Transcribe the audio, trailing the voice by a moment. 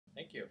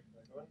Thank you.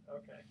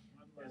 Okay.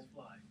 Let's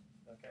fly.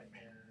 Okay,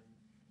 and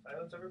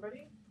silence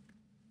everybody.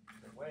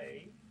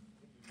 Away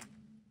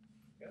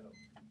we go.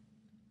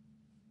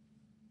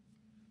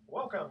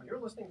 Welcome. You're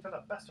listening to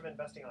the Best of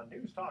Investing on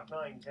News Talk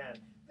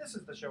 910. This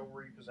is the show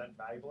where we present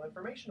valuable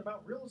information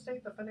about real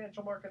estate, the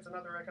financial markets, and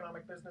other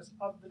economic business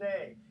of the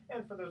day.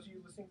 And for those of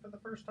you listening for the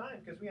first time,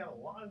 because we have a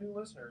lot of new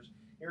listeners,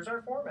 here's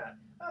our format.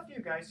 A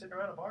few guys sitting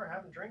around a bar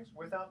having drinks,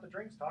 without the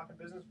drinks, talking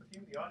business with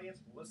you, the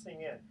audience,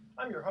 listening in.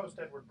 I'm your host,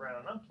 Edward Brown,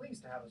 and I'm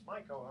pleased to have as my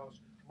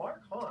co-host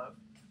Mark Hoff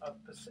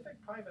of Pacific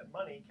Private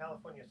Money,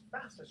 California's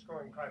fastest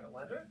growing private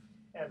lender,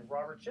 and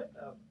Robert Schipp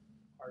of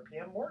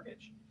RPM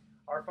Mortgage.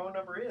 Our phone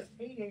number is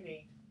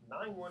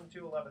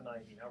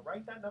 888-912-1190. Now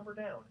write that number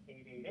down,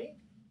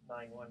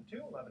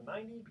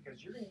 888-912-1190,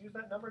 because you're going to use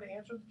that number to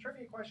answer the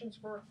trivia questions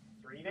for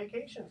 3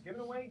 vacations given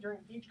away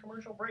during each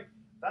commercial break.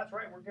 That's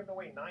right, we're giving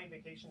away 9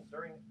 vacations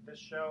during this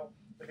show.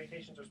 The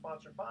vacations are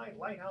sponsored by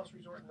Lighthouse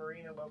Resort and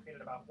Marina,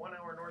 located about 1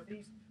 hour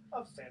northeast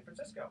of San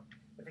Francisco.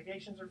 The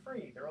vacations are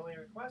free. Their only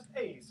request,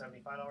 a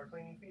 $75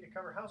 cleaning fee to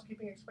cover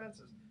housekeeping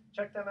expenses.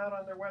 Check them out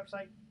on their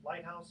website,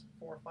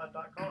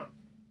 lighthouseforfun.com.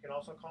 You can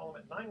also call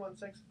them at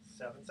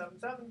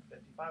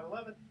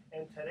 916-777-5511.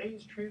 And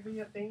today's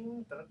trivia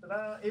theme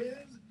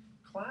is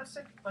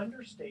classic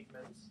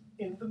understatements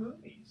in the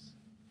movies.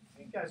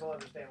 You guys will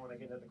understand when I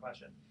get into the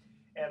question.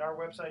 And our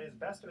website is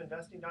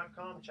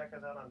bestofinvesting.com. Check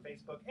us out on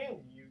Facebook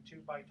and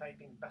YouTube by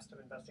typing Best of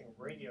Investing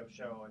Radio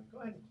Show. And go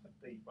ahead and click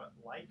the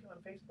like on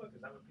Facebook.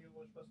 Is that what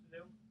people are supposed to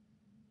do?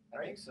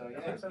 I think so,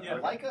 yeah.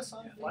 Like us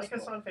on Facebook. Like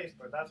us on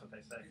Facebook. That's what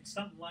they say. It's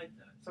something like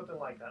that. Something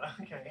like that.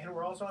 Okay. And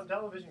we're also on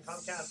television,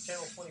 Comcast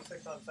Channel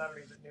 26 on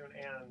Saturdays at noon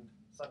and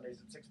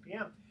Sundays at 6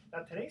 p.m.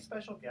 Now, today's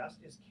special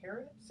guest is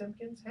Karen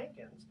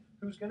Simpkins-Hankins,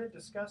 who's going to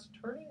discuss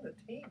turning the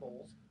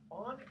tables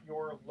on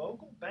your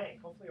local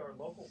bank. Hopefully our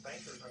local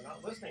bankers are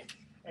not listening.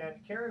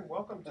 And Karen,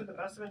 welcome to the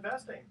Best of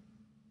Investing.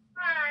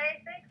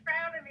 Hi, thanks for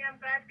having me. I'm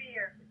glad to be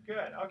here.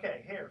 Good.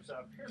 Okay, here's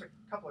a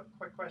couple of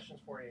quick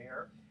questions for you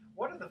here.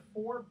 What are the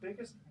 4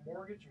 biggest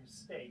mortgage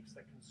mistakes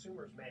that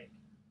consumers make?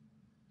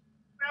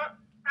 Well,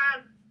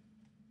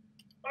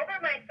 over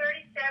my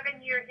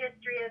 37-year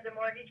history as a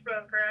mortgage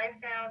broker, I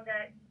found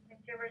that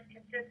consumers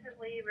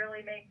consistently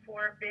really make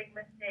 4 big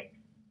mistakes.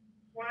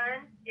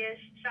 One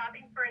is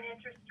shopping for an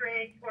interest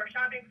rate or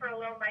shopping for a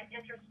loan by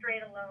interest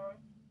rate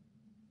alone.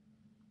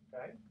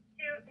 Okay.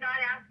 2, not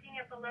asking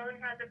if a loan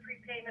has a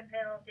prepayment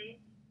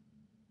penalty.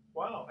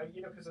 Wow,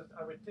 because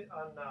I would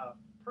on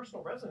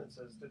personal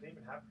residences, do they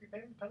even have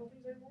prepayment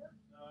penalties anymore?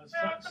 No,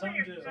 Well, some of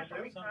your do.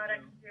 specialty Some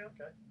products do. do.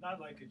 Okay. Not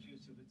like it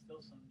used to, but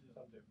still some do.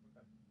 Some do.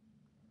 Okay.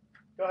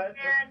 Go ahead.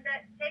 And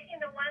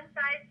taking the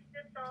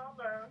one-size-fits-all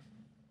loan.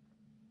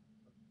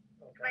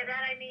 Okay. By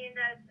that I mean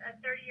a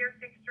 30-year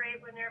fixed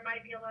rate when there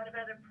might be a lot of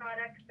other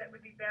products that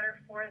would be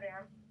better for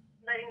them.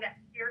 Letting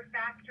that fear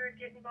factor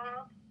get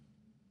involved.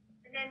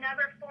 And then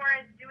number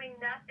 4 is doing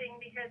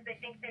nothing because they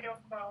think they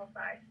don't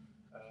qualify.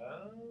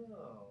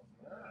 Oh,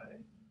 all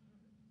right.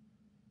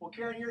 Well,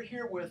 Karen, you're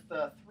here with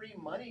 3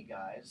 money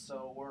guys,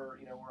 so we're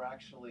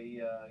actually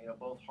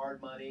both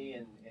hard money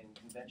and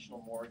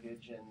conventional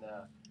mortgage, and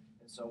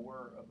so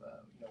we're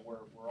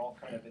all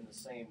kind of in the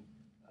same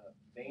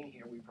vein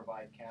here. We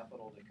provide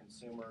capital to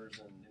consumers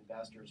and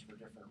investors for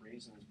different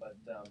reasons, but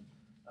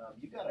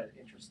you got an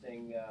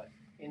interesting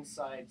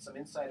some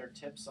insider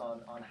tips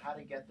on how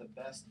to get the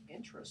best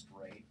interest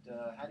rate.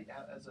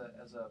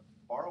 As a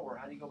borrower,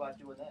 how do you go about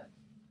doing that?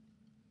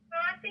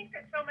 Well, I think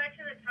that so much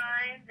of the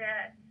time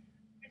that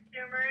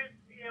consumers,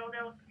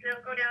 they'll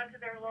go down to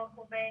their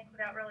local bank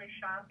without really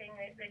shopping.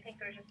 They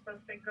think they're just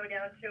supposed to go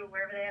down to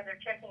wherever they have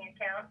their checking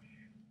account,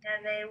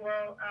 and they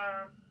will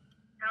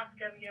ask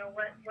them,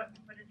 what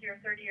is your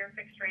 30-year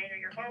fixed rate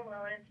or your home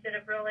loan, instead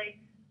of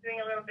really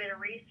doing a little bit of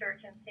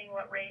research and seeing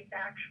what rates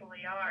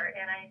actually are.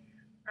 And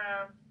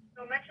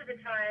so much of the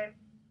time,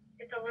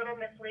 it's a little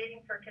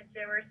misleading for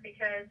consumers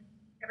because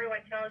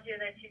everyone tells you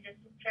that you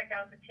just check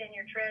out the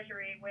 10-year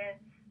treasury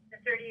when the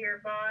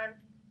 30-year bond,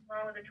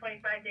 along with the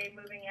 25-day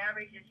moving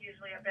average, is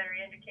usually a better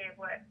indicator of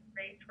what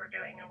rates we're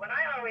doing. And what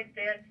I always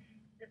did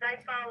is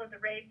I followed the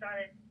rates on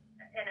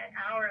an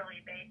hourly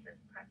basis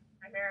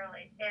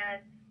primarily.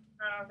 And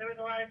there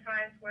was a lot of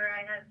times where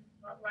I had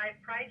live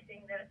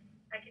pricing that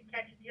I could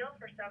catch a deal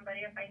for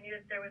somebody if I knew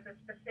that there was a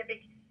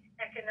specific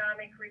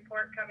economic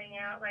report coming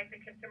out, like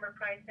the Consumer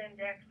Price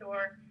Index,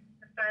 or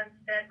the Fund's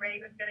Fed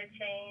rate was going to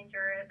change,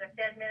 or the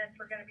Fed minutes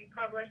were going to be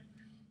published.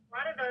 A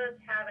lot of those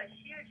have a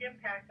huge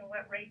impact on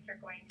what rates are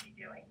going to be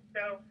doing.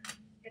 So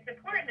it's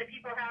important that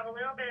people have a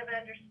little bit of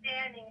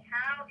understanding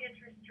how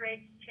interest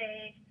rates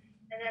change,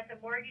 and that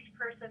the mortgage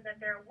person that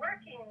they're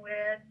working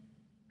with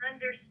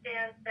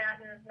understands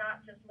that and is not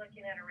just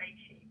looking at a rate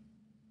sheet.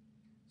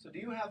 So do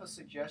you have a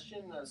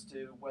suggestion as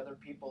to whether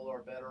people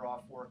are better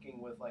off working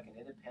with like an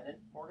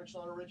independent mortgage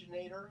loan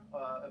originator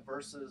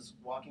versus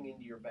walking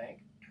into your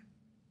bank?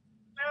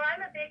 Well, I'm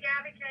a big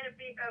advocate of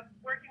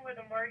working with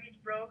a mortgage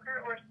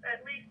broker, or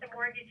at least a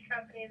mortgage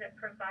company that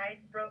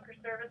provides broker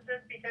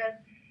services, because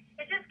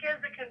it just gives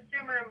the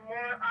consumer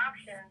more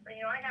options.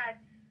 I had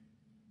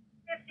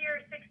 50 or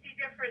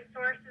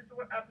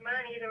of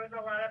money. There was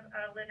a lot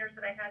of lenders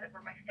that I had that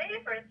were my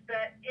favorites,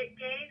 but it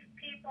gave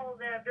people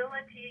the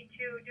ability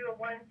to do a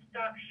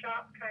one-stop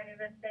shop kind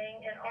of a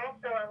thing, and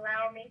also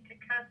allow me to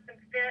custom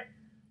fit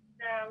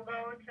the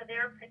loan to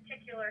their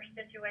particular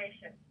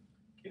situation.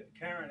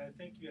 Karen, I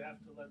think you have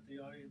to let the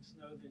audience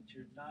know that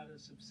you're not a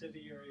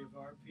subsidiary of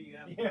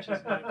RPM, which is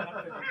my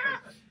company.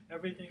 Because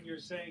everything you're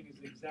saying is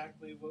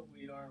exactly what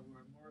we are.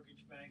 We're a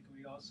mortgage bank, and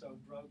we also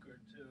broker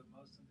to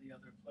most of the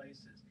other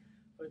places.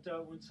 But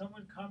when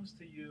someone comes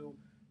to you,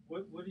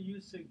 what do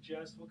you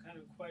suggest? What kind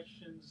of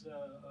questions,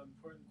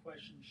 important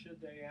questions, should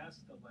they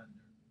ask the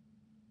lender?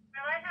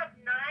 Well, I have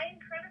 9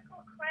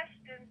 critical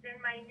questions in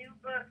my new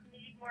book,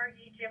 Need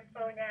Mortgage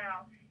Info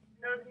Now.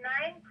 Those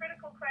 9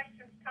 critical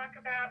questions talk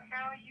about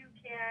how you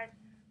can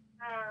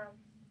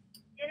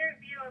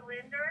interview a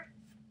lender.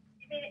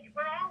 I mean,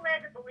 we're all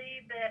led to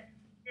believe that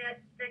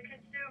the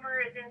consumer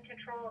is in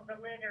control of the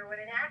lender,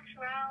 when in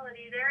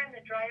actuality, they're in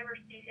the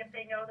driver's seat if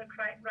they know the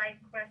right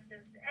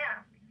questions to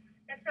ask.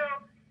 And so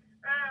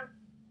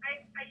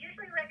I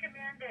usually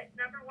recommend that,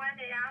 number one,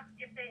 they ask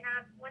if they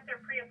have what their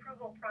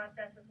pre-approval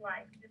process is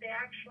like. Do they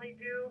actually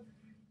do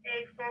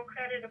a full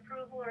credit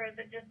approval, or is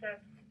it just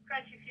a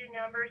crunch a few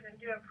numbers and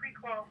do a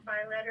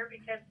pre-qualify letter,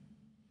 because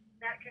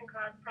that can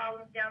cause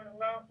problems down the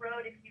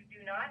road if you do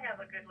not have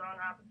a good loan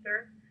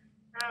officer.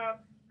 I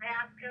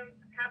have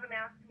them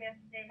ask them if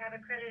they have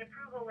a credit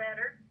approval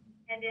letter,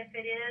 and if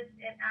it is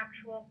an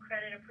actual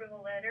credit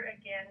approval letter,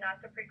 again, not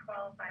the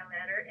pre-qualify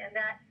letter, and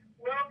that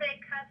will they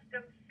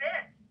custom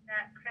fit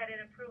that credit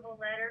approval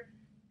letter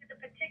to the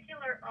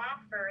particular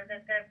offer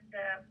that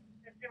the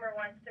consumer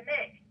wants to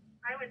make.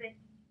 I was a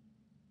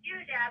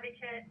huge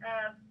advocate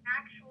of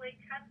actually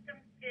custom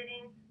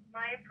fitting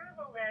my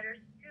approval letters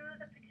to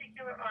the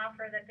particular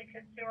offer that the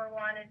consumer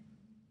wanted,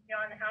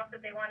 on the house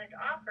that they wanted to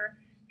offer,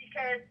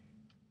 because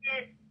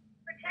it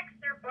protects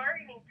their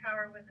bargaining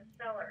power with the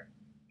seller.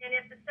 And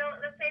if the seller,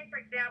 let's say, for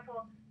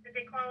example, that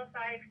they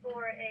qualify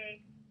for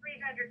a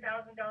 $300,000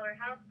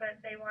 house, but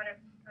they want to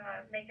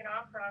make an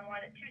offer on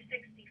one at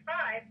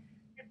 $265,000,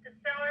 if the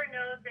seller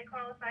knows they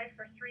qualify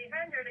for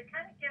 $300,000, it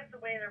kind of gives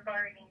away their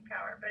bargaining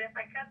power. But if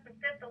I custom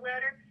fit the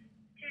letter,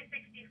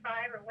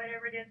 $265,000 or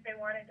whatever it is they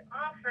wanted to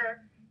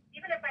offer,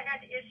 even if I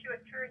had to issue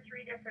it 2 or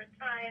 3 different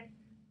times,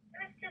 it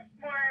was just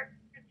more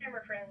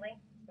consumer friendly.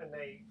 And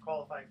they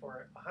qualify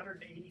for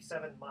 187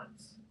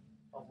 months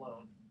of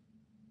loan.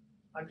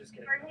 I'm just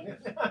kidding.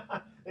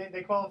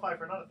 They qualify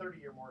for not a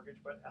 30-year mortgage,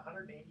 but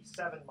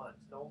 187 months.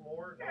 No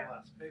more, no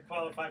less. They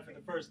qualify for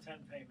the first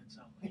 10 payments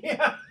only.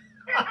 Yeah.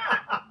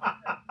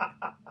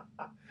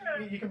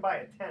 You can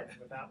buy a tent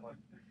with that one.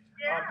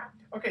 Yeah.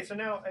 Okay, so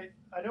now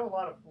I know a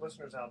lot of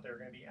listeners out there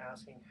are going to be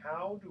asking,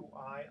 how do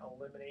I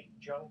eliminate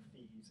junk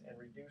fees and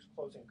reduce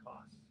closing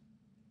costs?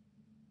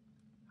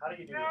 How do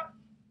you do that?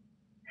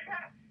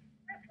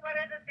 That's one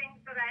of the things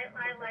that I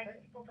like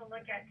people to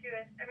look at too.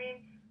 I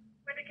mean,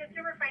 with the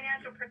Consumer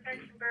Financial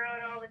Protection Bureau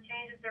and all the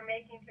changes they're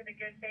making to the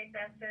good faith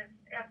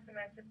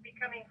estimates, it's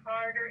becoming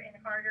harder and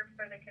harder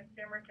for the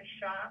consumer to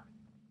shop.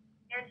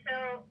 And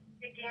so,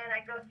 again,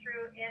 I go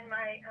through in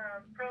my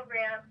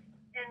program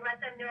and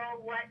let them know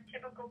what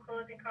typical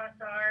closing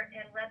costs are,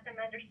 and let them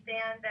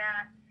understand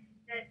that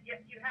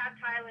you have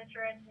title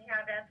insurance and you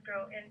have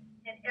escrow, and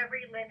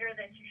every lender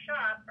that you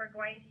shop are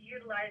going to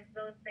utilize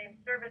those same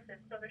services.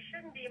 So there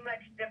shouldn't be much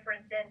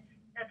difference in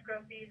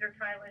escrow fees or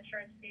title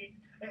insurance fees.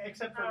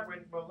 Except for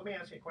let me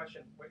ask you a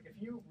question. If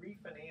you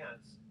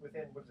refinance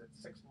within, 6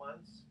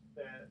 months,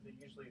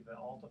 usually the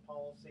Alta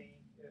policy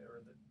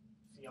or the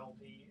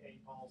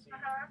CLTA policy,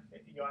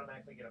 you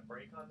automatically get a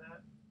break on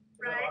that?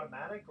 Is that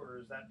automatic, or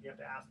is that you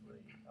have to ask the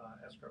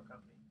escrow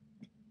company?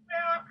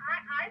 Well,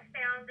 I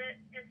found that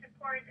it's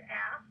important to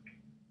ask,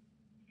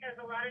 because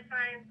a lot of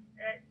times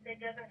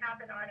it doesn't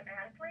happen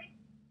automatically.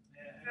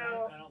 Yeah, and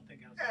so, I don't think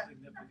how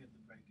significant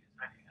the break is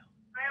anyhow.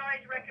 I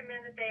always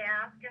recommend that they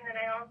ask, and then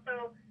I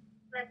also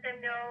let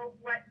them know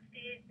what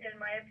fees, in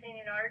my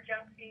opinion, are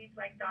junk fees,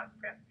 like doc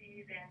prep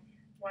fees and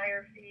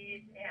wire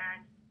fees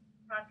and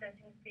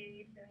processing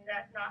fees, and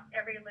that not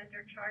every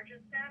lender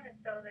charges them, and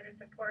so that it's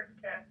important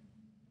to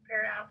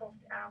compare apples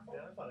to apples.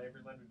 Yeah, I thought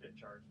every lender did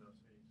charge those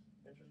fees.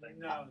 Interesting.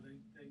 No,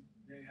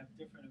 they have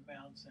different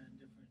amounts and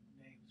different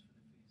names for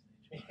the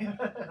fees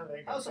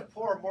they charge. How's a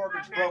poor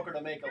mortgage broker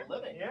to make a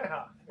living?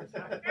 Yeah,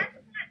 exactly. That's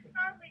not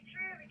totally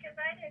true, because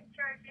I didn't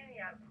charge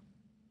any of them.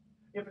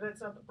 Yeah, but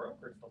it's not the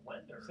broker, it's the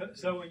lender.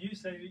 So when you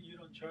say that you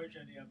don't charge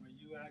any of them, are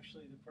you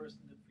actually the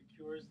person that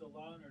procures the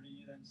loan, or do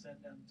you then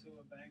send them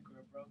to a bank or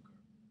a broker?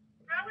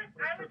 I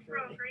was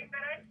brokering,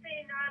 but I've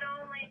seen not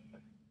only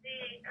the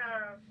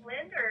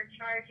lender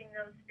charging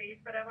those fees,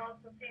 but I've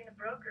also seen the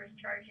brokers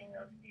charging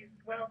those fees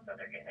as well, so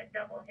they're getting a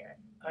double hit.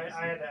 I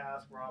had to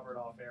ask Robert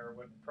off air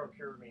what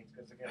procure means,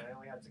 because again, I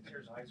only had 6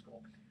 years of high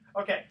school.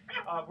 Okay,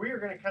 we are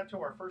going to cut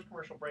to our first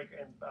commercial break,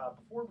 and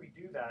before we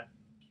do that,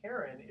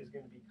 Karen is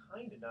going to be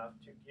kind enough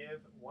to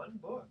give one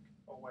book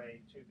away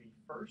to the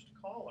first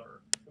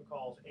caller who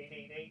calls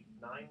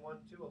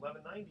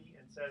 888-912-1190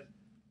 and says,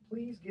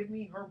 please give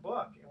me her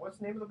book. And what's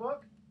the name of the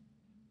book?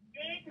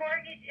 Need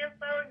mortgage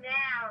info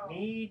now.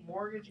 Need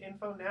mortgage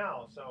info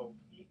now. So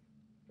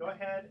go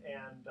ahead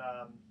and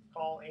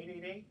call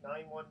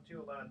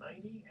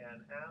 888-912-1190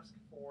 and ask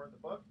for the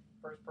book.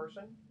 First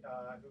person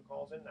who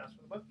calls in and asks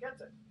for the book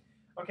gets it.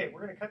 Okay,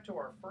 we're going to cut to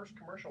our first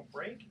commercial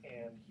break,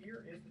 and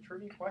here is the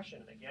trivia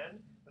question. Again,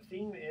 the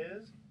theme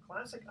is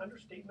classic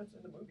understatements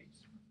in the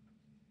movies.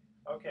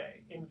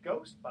 Okay, in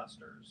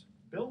Ghostbusters,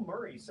 Bill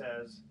Murray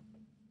says,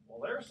 "Well,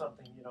 there's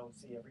something you don't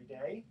see every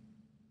day."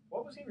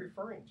 What was he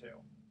referring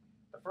to?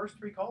 The first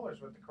three callers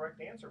with the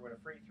correct answer win a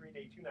free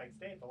 3-day, 2-night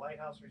stay at the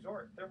Lighthouse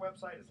Resort. Their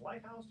website is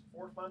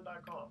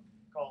lighthouseforfun.com.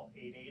 Call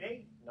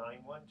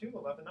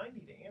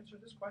 888-912-1190 to answer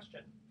this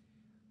question.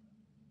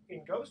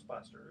 In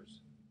Ghostbusters,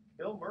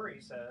 Bill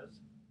Murray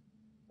says,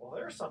 "Well,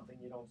 there's something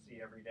you don't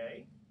see every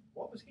day."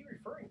 What was he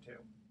referring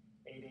to?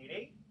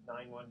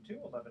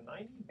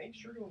 888-912-1190. Make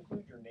sure to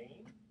include your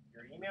name,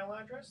 your email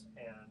address,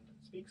 and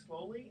speak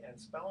slowly and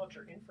spell out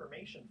your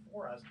information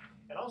for us.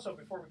 And also,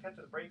 before we cut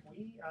to the break,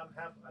 we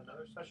have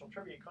another special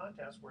trivia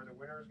contest where the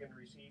winner is going to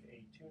receive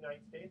a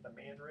 2-night stay at the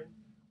Mandarin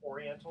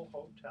Oriental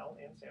Hotel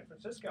in San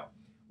Francisco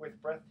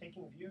with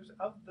breathtaking views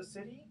of the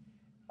city.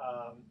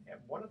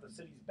 At one of the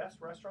city's best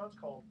restaurants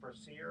called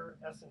Brassiere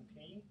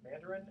S&P,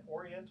 Mandarin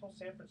Oriental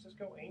San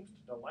Francisco aims to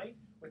delight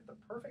with the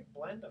perfect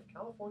blend of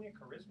California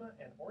charisma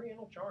and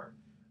Oriental charm.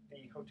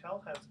 The hotel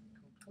has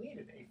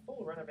completed a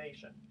full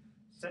renovation.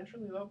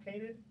 Centrally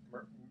located,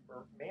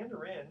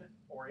 Mandarin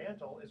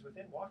Oriental is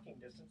within walking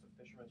distance of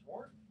Fisherman's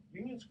Wharf,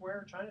 Union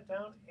Square,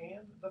 Chinatown,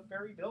 and the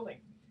Ferry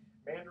Building.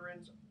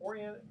 Mandarin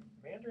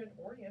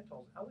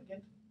Oriental's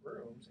elegant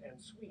rooms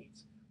and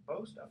suites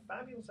boast of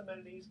fabulous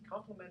amenities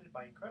complemented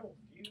by incredible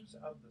views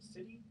of the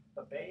city,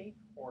 the bay,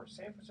 or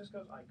San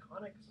Francisco's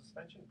iconic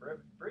suspension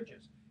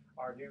bridges.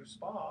 Our new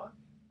spa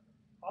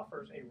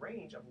offers a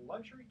range of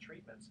luxury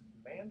treatments.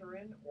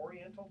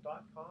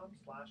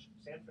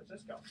 MandarinOriental.com/San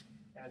Francisco.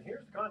 And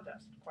here's the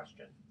contest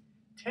question.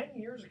 10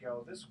 years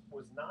ago, this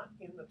was not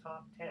in the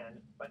top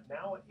 10, but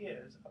now it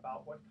is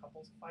about what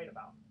couples fight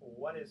about.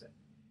 What is it?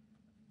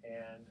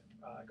 And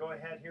go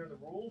ahead, here are the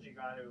rules. You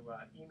got to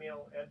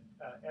email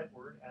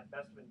Edward at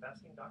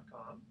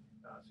bestofinvesting.com.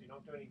 So you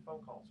don't do any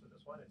phone calls for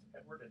this one. It's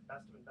Edward at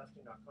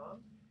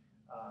bestofinvesting.com.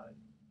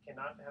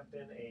 Cannot have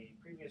been a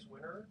previous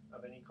winner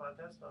of any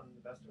contest on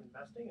the Best of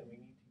Investing, and we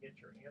need to get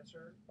your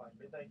answer by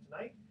midnight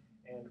tonight,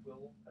 and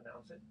we'll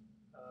announce it,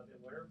 the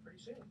winner, pretty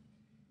soon.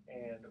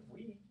 And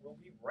we will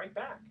be right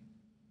back.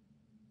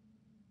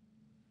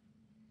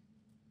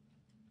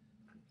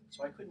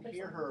 So I couldn't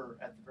hear her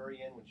at the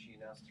very end when she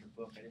announced her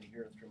book. I didn't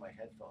hear her through my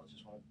headphones.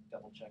 Just want to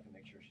double check and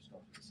make sure she's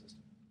going through the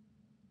system.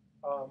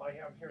 I'm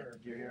here.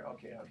 You're here?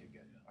 Okay, okay,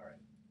 good. All right.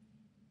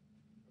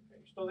 Okay,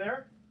 you still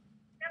there?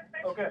 Yep.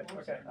 Okay,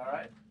 okay. All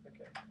right.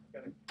 Okay.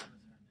 Got it.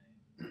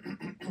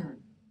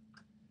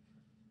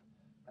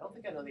 I don't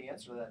think I know the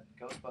answer to that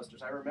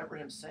Ghostbusters. I remember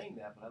him saying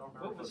that, but I don't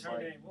remember What was if it her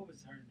was like name? What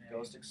was her name?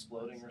 Ghost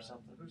exploding or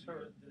something. Who's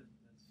her? The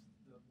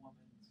woman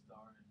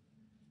star.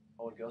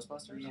 Oh, in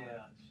Ghostbusters?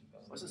 Yeah.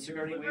 Was it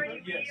Sigourney Sigourney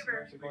Weaver? Yes.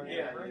 Weaver. Sigourney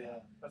Yeah, Weaver? yeah.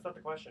 That's not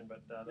the question,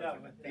 but Yeah,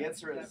 The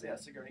answer is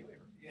Sigourney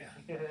Weaver. Yeah.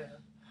 Okay.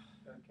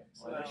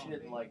 Well, I know she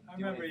didn't like I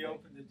do remember he anything.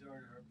 opened the door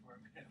to her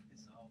apartment. It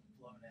was all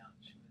blown out.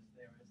 She was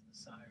there as the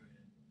siren.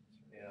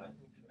 Yeah. It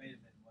may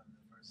have been one of the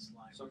first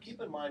slimes. So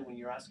keep in mind when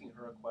you're asking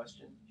her a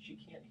question, she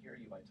can't hear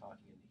you by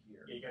talking into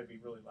here. Yeah, you got to be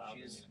really loud.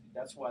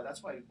 That's why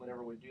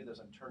whenever we do this,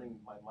 I'm turning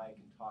my mic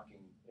and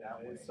talking Yeah, that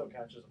way. it still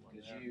catches them on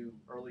Because there.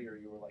 earlier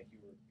you were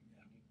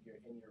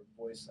in your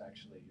voice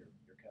actually you're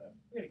kind of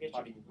We're gonna get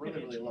talking you.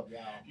 really really low.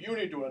 Yeah. You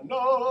need to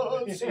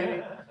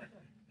enunciate.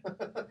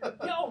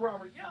 Yell,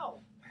 Robert,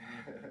 yell.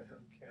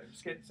 Okay,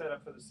 just getting set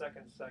up for the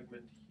second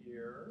segment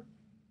here.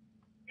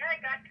 Yeah,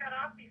 I got cut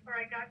off before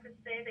I got to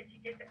say that you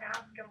get to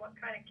ask them what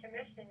kind of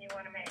commission you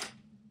want to make.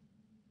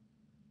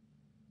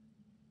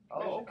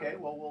 Oh, okay.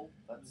 Well,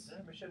 that's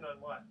Mission on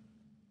what?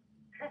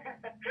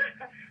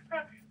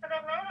 For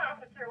the loan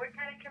officer, what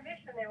kind of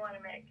commission they want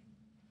to make.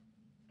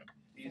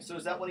 so.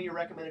 Is that one of your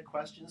recommended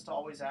questions to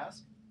always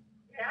ask?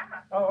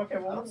 Yeah. Oh, okay. I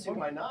Well, don't see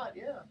why not.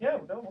 Yeah. yeah,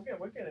 no, we'll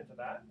get into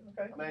that.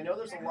 Okay. I mean, I know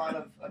there's a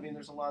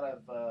lot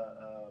of.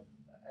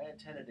 I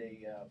attended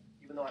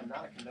even though I'm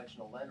not a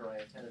conventional lender, I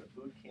attended a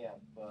boot camp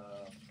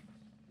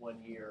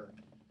one year,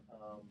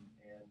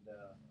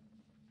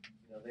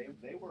 and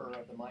they were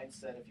of the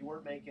mindset if you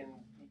weren't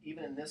making,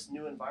 even in this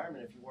new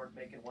environment, if you weren't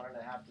making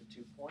 1.5 to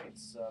 2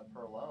 points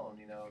per loan,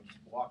 just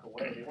walk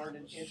away. They weren't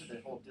into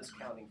the whole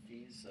discounting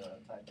fees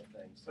type of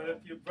thing. So. But if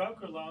you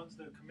broker loans,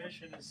 the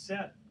commission is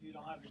set. You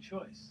don't have a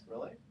choice.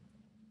 Really?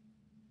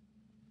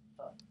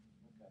 Huh.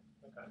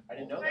 Okay. I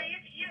didn't know Well, that.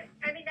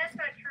 I mean, that's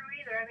not true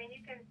either. I mean,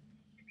 you can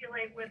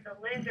stipulate with the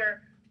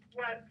lender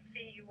what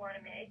fee you want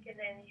to make, and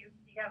then you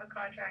have a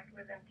contract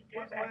with them to do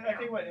Well, that. I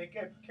tell you what,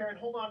 Karen,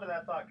 hold on to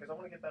that thought because I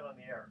want to get that on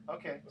the air.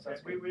 Okay.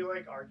 Okay. We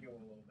like arguing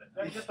a little bit.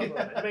 Just a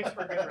little bit. It makes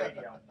for good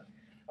radio.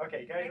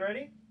 Okay, you guys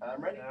ready? I'm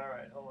ready. All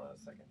right, hold on a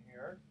second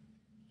here.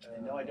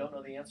 And no, I don't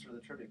know the answer to the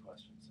trivia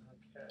questions.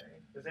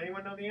 Okay. Does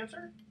anyone know the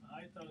answer?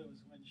 I thought it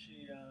was when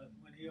he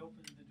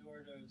opened the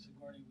door to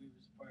Sigourney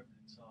Weaver's apartment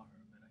and saw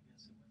her, but I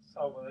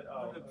one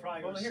of the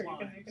prior well, here,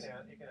 slides. you can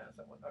ask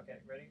that one. Okay,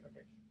 ready?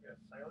 Okay, we have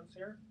silence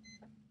here.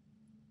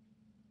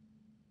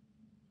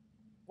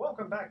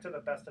 Welcome back to the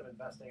Best of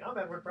Investing. I'm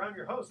Edward Brown,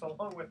 your host,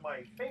 along with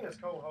my famous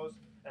co-host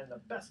and the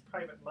best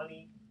private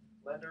money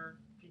lender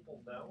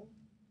people know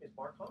is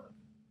Mark Hahn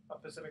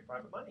of Pacific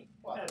Private Money,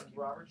 Wow, and thank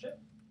you. Robert Schiff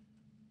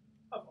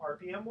of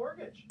RPM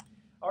Mortgage.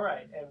 All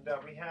right, and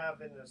we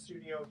have in the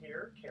studio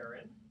here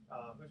Karen,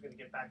 who's going to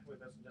get back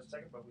with us in just a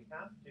second, but we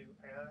have to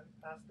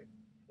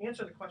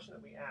answer the question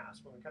that we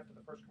asked when we cut to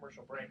the first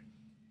commercial break.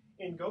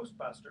 In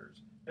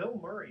Ghostbusters, Bill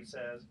Murray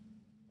says,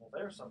 well,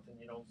 there's something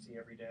you don't see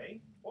every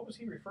day. What was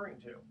he referring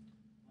to?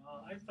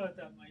 I thought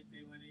that might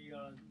be when he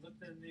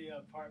looked in the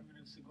apartment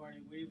of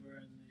Sigourney Weaver,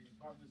 and the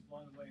apartment was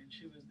blown away, and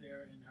she was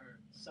there in her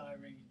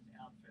siren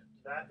outfit.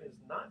 That is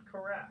not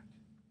correct.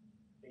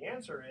 The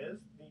answer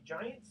is the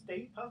giant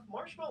Stay Puft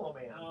Marshmallow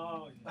Man.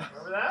 Oh, yes.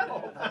 Remember that?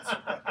 Oh, that's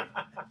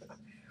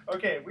right.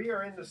 Okay, we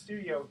are in the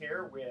studio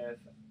here with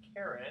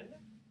Karen.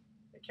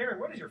 Karen,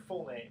 what is your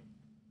full name?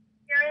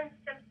 Karen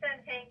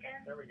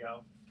Simpkins-Hankins. There we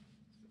go.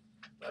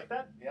 Like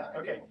that? Yeah.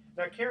 I Okay. do.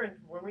 Now, Karen,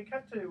 when we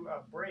cut to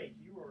break,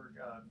 you were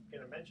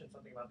going to mention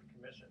something about the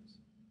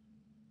commissions.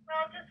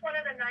 Well, just one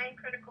of the 9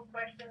 critical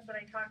questions that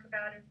I talk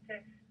about is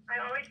I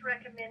always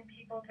recommend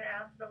people to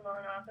ask the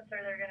loan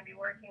officer they're going to be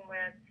working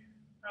with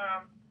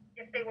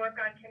if they work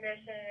on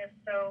commission, and if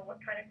so, what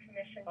kind of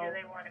commission do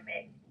they want to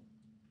make.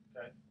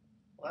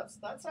 Well,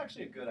 that's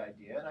actually a good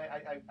idea, and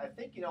I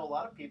think a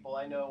lot of people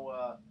I know.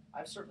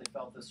 I've certainly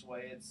felt this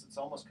way. It's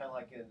almost kind of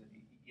like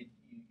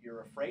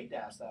you're afraid to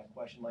ask that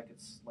question, like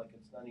it's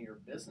none of your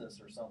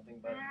business or something.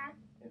 But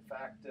in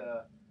fact,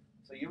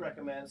 so you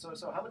recommend. So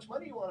how much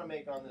money do you want to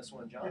make on this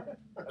one, John?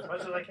 As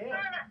much as I can.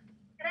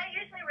 And I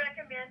usually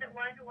recommend that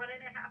 1 to 1.5%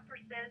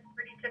 is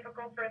pretty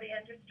typical for the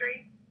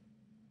industry.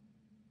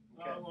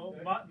 Okay. Well,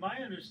 my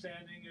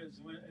understanding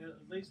is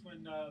at least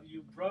when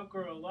you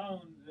broker a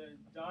loan, the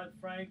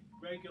Dodd-Frank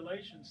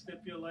regulations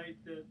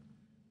stipulate that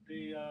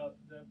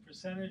the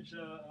percentage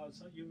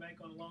you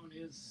make on a loan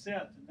is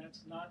set, and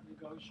that's not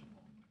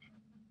negotiable.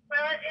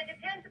 Well, it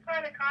depends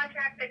upon the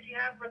contract that you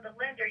have with the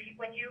lender.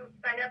 When you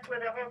sign up with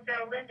a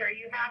wholesale lender,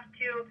 you have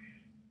to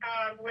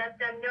let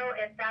them know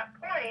at that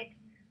point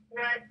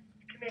what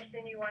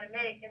commission you want to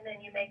make, and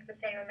then you make the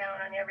same amount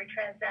on every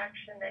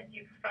transaction that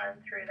you fund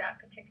through that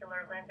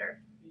particular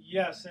lender.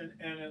 Yes,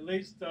 and at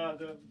least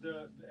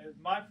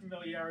my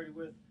familiarity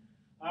with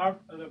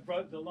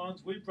the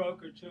loans we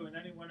broker to and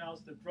anyone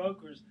else that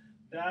brokers,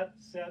 that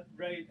set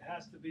rate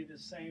has to be the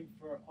same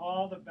for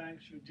all the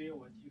banks you deal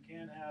with. You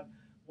can't have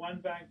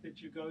one bank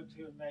that you go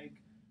to and make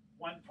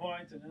 1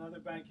 point, and another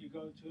bank you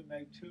go to and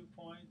make 2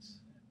 points.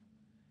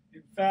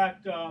 In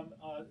fact,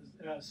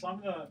 some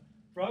of the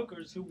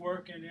brokers who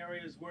work in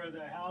areas where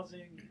the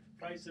housing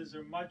prices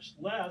are much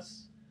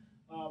less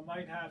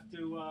might have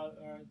to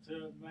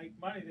make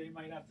money. They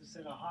might have to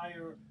set a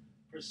higher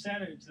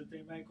percentage that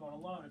they make on a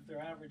loan if their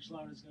average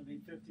loan is going to be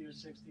 $50,000 or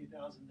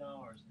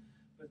 $60,000.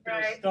 But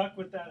they're stuck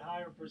with that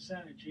higher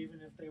percentage. Even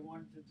if they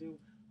wanted to do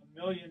 $1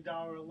 million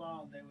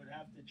loan, they would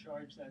have to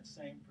charge that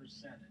same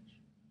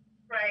percentage.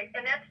 Right,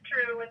 and that's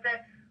true with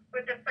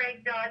the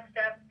Frank Dodd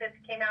stuff that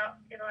came out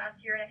in the last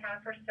year and a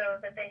half or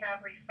so, that they have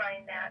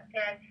refined that,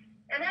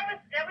 and that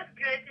was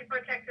good to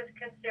protect the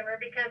consumer,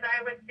 because I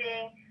was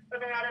seeing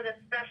with a lot of the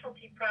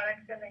specialty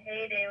products in the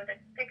heyday with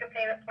the pick-up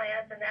payment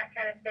plans and that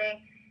kind of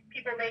thing,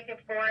 people making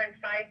 4 and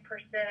 5%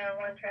 on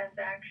one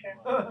transaction.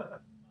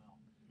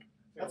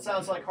 That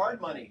sounds like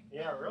hard money.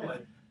 Yeah,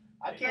 really.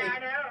 I can't. Yeah, I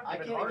know. I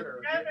can't.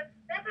 harder.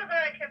 That was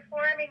a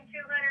conforming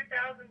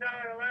 $200,000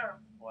 loan.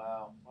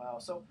 Wow.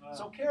 So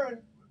Karen,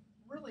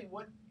 really,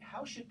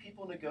 how should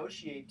people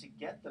negotiate to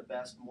get the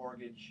best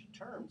mortgage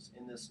terms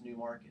in this new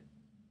market?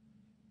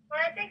 Well,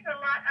 I think a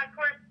lot, of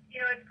course,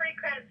 it's pretty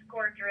credit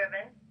score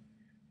driven,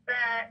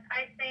 but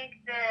I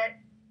think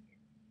that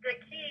the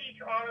key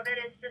to all of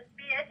it is just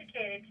be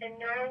educated, to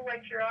know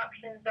what your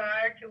options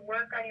are, to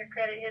work on your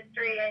credit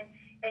history and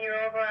your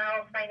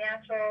overall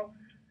financial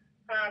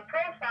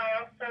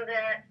profile, so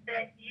that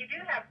you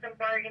do have some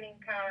bargaining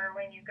power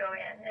when you go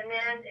in. And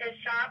then is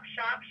shop.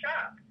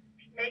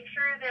 Make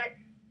sure that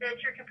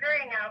you're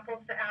comparing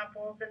apples to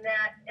apples, and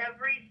that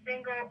every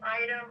single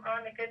item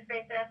on the good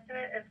faith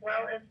estimate, as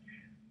well as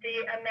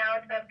the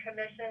amount of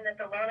commission that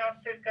the loan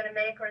officer is going to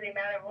make, or the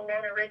amount of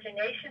loan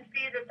origination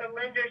fee that the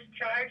lender's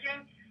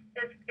charging,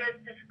 is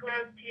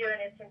disclosed to you in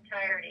its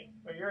entirety.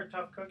 Well, you're a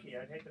tough cookie.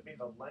 I'd hate to be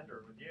the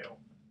lender with you.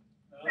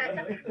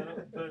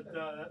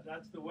 But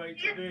that's the way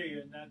to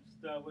be, and that's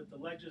what the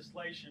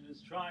legislation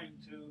is trying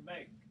to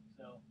make.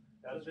 So,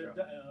 That's true.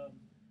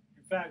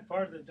 In fact,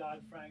 part of the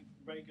Dodd-Frank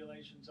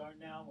regulations are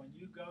now, when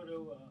you go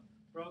to a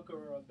broker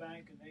or a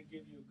bank and they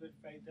give you a good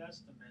faith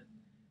estimate,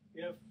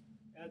 if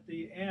at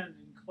the end,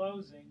 in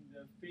closing,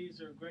 the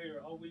fees are greater,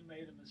 we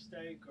made a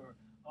mistake, or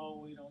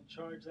we don't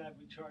charge that,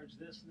 we charge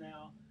this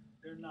now,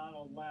 they're not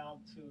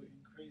allowed to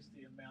increase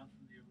the amount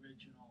from the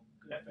original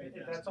good faith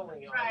estimate. That's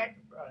only on, Right.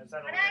 is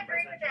that And only I on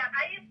agree with residential? that.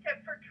 I used to,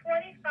 for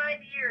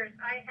 25 years,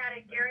 I had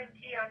a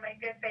guarantee on my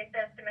good faith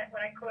estimate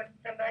when I quoted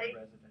somebody.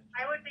 Residential.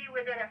 I would be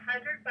within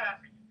 $100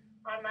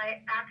 on my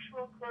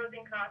actual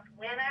closing costs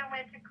when I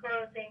went to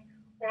closing,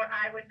 or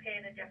I would pay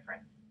the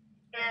difference.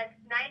 And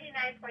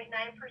 99.9%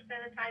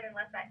 of the time,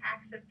 unless I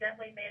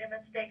accidentally made a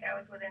mistake, I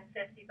was within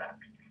 $50.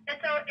 And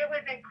so it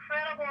was an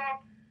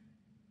incredible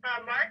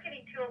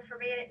marketing tool for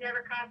me, and it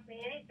never cost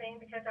me anything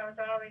because I was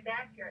always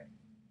accurate.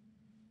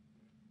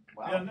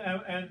 Wow.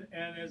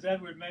 And as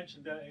Edward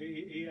mentioned,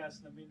 he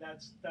asked, I mean,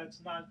 that's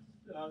not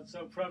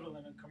so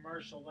prevalent in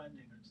commercial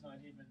lending. It's not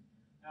even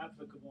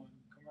applicable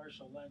in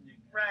commercial lending.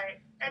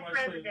 Right. It's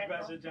Mostly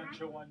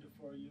residential. 1 to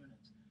 4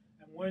 units.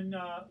 And when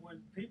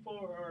people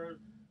are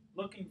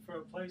looking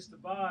for a place to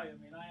buy, I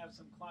mean, I have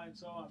some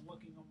clients, I'm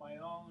looking on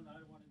my own, I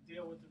want to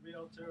deal with the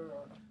realtor,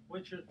 or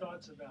what's your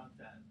thoughts about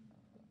that?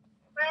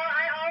 Well,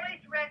 I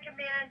always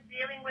recommend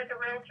dealing with a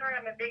realtor.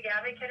 I'm a big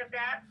advocate of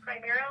that,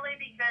 primarily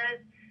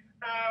because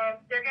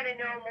they're going to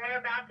know more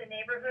about the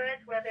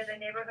neighborhoods, whether the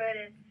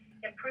neighborhood is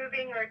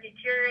improving or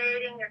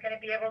deteriorating. They're going to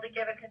be able to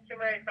give a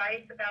consumer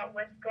advice about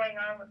what's going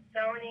on with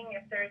zoning,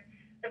 if there's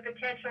the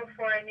potential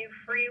for a new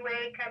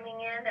freeway coming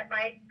in that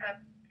might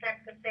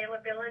affect the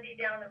saleability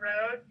down the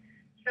road.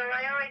 So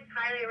I always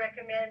highly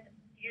recommend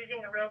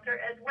using a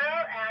realtor, as well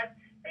as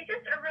they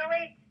just are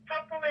really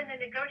helpful in the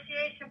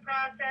negotiation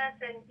process.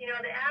 And, you know,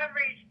 the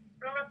average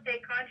real estate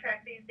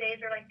contract these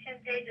days are like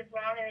 10 pages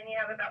long, and then you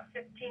have about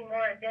 15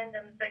 more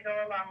addendums that go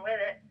along with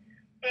it.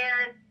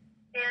 And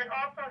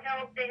also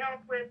they help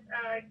with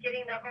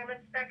getting the home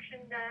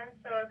inspection done,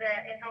 so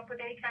that it help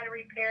with any kind of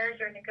repairs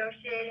or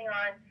negotiating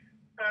on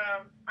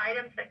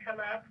items that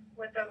come up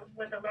with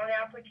a loan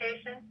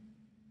application.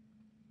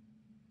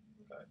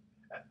 Okay.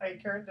 Hey,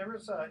 Karen, there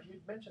was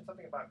you mentioned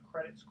something about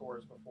credit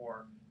scores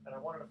before, and I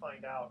wanted to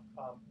find out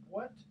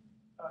what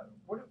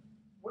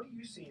do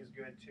you see as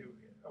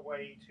a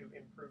way to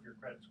improve your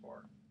credit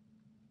score?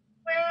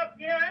 Well,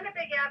 you know, I'm a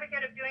big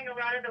advocate of doing a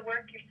lot of the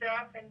work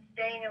yourself and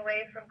staying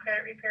away from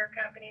credit repair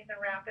companies and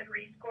rapid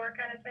rescore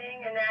kind of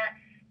thing, and that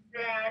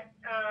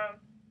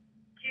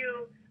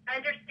to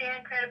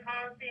understand credit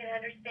policy and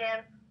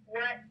understand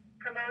what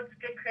promotes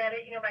good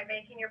credit, you know, by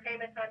making your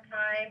payments on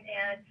time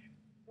and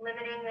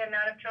limiting the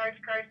amount of charge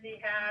cards that you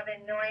have,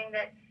 and knowing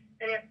that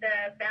if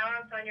the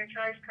balance on your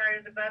charge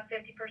card is above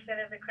 50%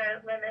 of the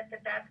credit limit,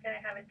 that's going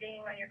to have a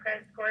ding on your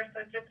credit score.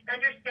 So just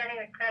understanding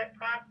the credit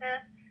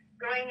process,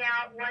 going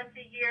out once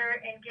a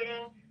year and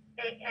getting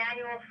an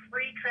annual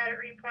free credit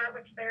report,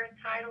 which they're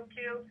entitled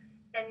to,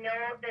 and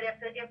know that if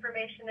the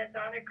information that's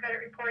on their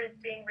credit report is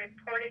being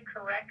reported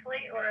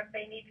correctly, or if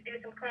they need to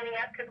do some cleaning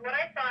up. Because what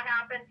I saw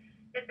happen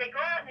is they go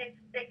out and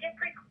they get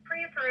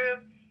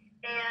pre-approved,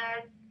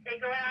 and they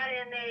go out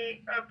and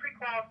they are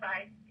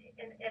pre-qualified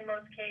in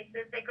most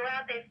cases. They go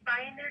out, they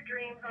find their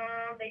dream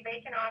home, they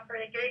make an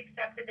offer, they get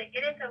accepted, they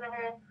get into the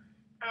whole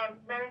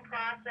loan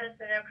process,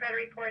 and their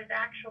credit report is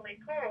actually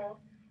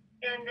pulled.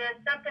 And then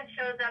something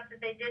shows up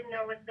that they didn't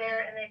know was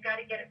there, and they've got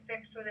to get it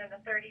fixed within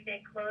the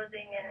 30-day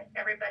closing, and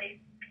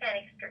everybody's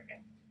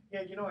panic-stricken.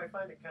 Yeah, you know, I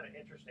find it kind of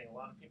interesting. A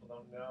lot of people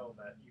don't know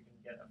that you can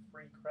get a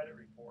free credit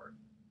report,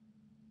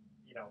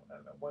 you know,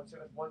 once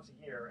a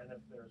year, and if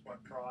there's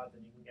fraud,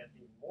 then you can get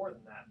even more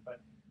than that.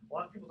 But a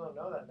lot of people don't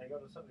know that, and they go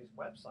to some of these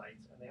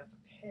websites, and they have to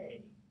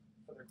pay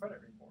for their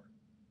credit report.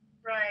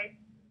 Right.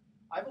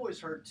 I've always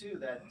heard too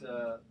that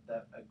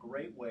a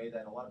great way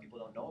that a lot of people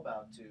don't know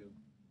about to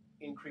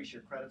increase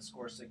your credit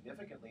score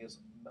significantly is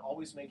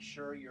always make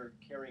sure you're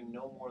carrying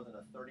no more than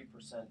a 30%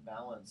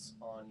 balance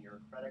on your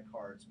credit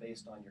cards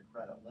based on your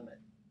credit limit.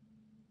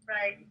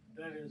 Right.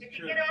 That is if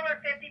true. You get over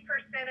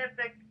 50%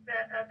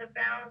 of the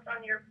balance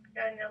on the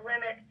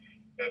limit,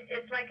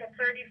 it's like a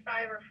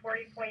 35 or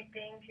 40 point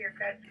ding to your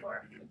credit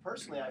score. And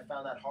personally, I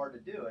found that hard to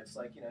do. It's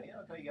like, you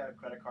got a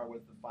credit card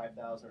with the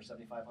 $5,000 or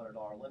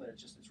 $7,500 limit.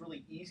 It's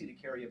really easy to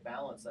carry a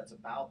balance that's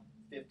about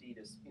 50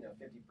 to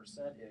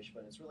 50% ish,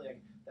 but it's really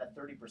like that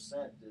 30%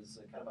 is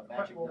kind of a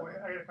magic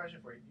number. I got a question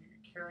for you. Are you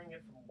carrying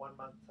it from 1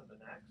 month to the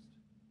next,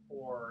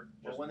 or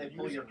just when they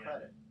pull your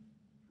credit?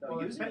 No,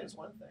 using it is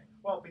one thing.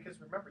 Well, because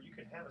remember, you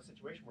could have a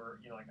situation where,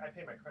 you know, like I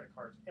pay my credit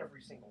cards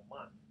every single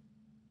month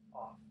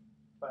off,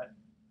 but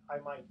I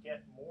might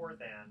get more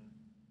than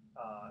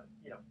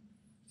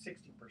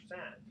 60%.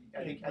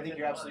 I think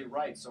you're absolutely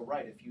right. So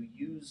if you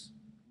use,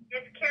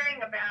 it's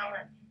carrying a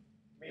balance.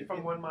 I mean,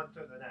 from 1 month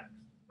to the next.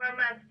 1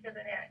 month to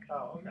the next.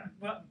 Oh, okay.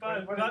 But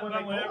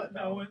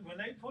when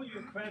they pull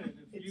your credit,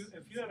 if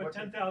you have a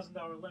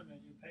 $10,000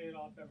 limit, you pay it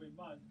off every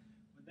month.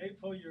 When they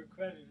pull your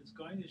credit, it's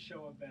going to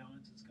show a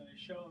balance. It's going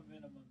to show a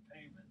minimum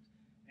payment.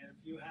 And if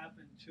you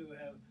happen to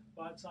have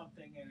bought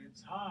something and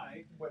it's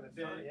high,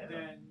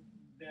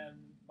 then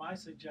my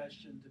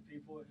suggestion to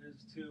people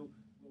is to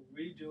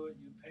redo it.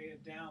 You pay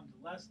it down to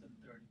less than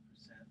 30%.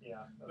 Yeah,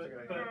 that's a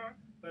good idea.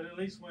 But at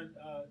least when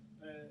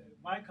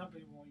my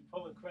company, when we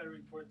pull a credit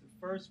report, the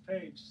first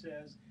page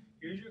says,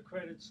 here's your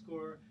credit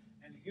score,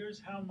 and here's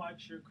how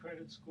much your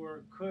credit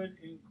score could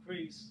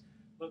increase.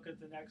 Look at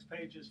the next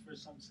pages for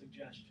some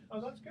suggestions.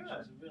 Oh, that's good.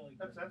 Which is really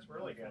good. That's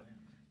really good.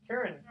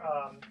 Karen,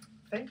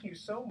 thank you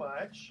so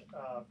much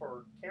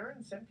for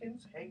Karen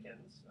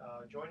Simpkins-Hankins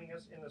joining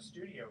us in the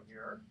studio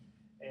here.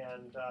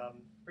 And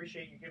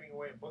appreciate you giving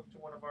away a book to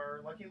one of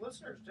our lucky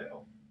listeners,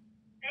 too.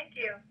 Thank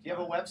you. Do you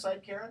have a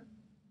website, Karen?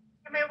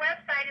 And my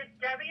website is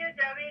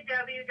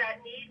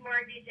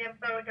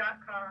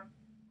www.needmortgageinfo.com.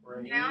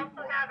 Great. And I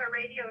also have a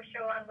radio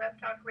show on Web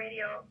Talk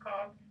Radio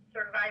called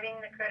Surviving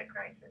the Credit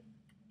Crisis.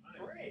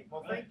 Great.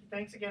 Well,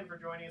 thanks again for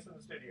joining us in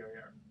the studio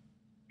here.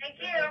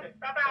 Thank you. Okay.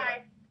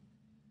 Bye-bye.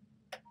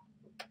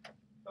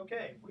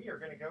 Okay, we are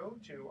going to go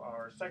to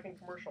our second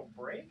commercial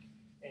break,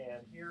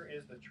 and here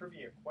is the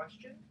trivia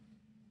question,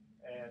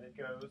 and it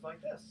goes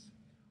like this.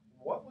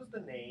 What was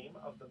the name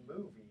of the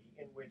movie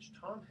in which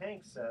Tom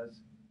Hanks says,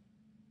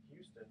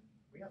 Houston,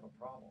 we have a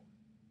problem?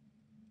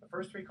 The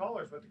first three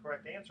callers with the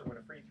correct answer win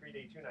a free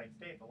 3-day, 2-night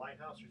stay at the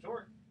Lighthouse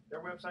Resort. Their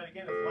website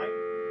again is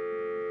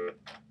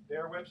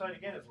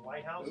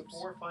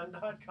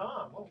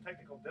lighthouseforfun.com. Little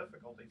technical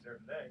difficulties there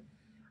today.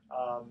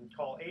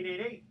 Call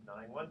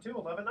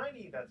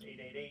 888-912-1190. That's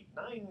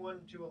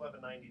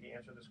 888-912-1190 to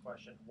answer this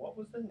question. What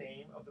was the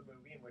name of the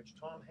movie in which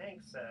Tom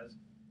Hanks says,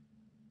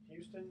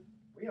 Houston,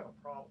 we have a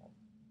problem?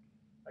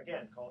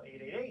 Again, call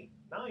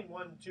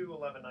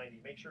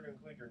 888-912-1190. Make sure to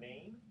include your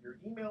name, your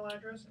email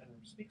address, and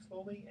speak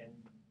slowly and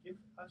give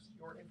us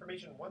your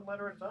information one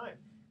letter at a time.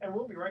 And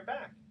we'll be right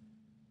back.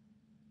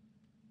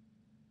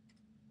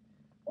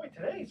 Boy,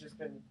 today's just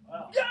been...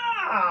 Wow.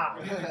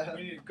 Yeah!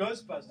 We need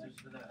Ghostbusters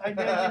for that. You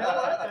know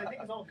what? I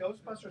think it's all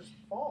Ghostbusters'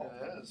 fault.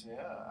 It is,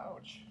 yeah.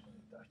 Ouch.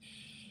 I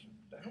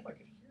hope I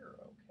could hear her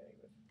okay.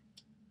 But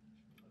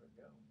let her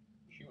go.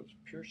 She was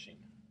piercing.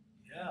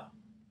 Yeah.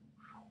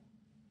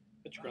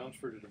 It's grounds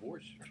for the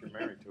divorce if you're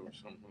married to or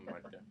something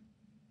like that.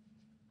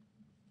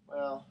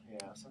 Well,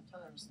 yeah,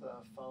 sometimes the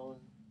phone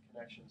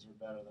connections are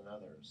better than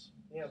others.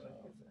 Yeah, so, but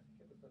I think it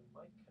was the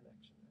mic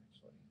connection,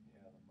 actually.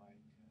 yeah, the mic.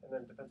 And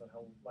then it depends on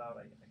how loud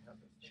I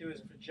have this. She was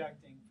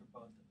projecting for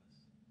both of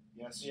us.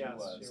 Yes, she Yes,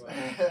 was. she was.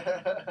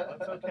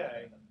 That's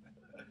okay.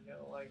 You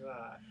gotta like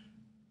that.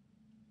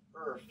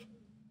 Earth. I'm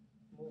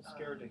a little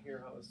scared to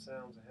hear how this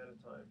sounds ahead of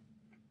time.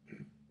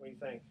 What do you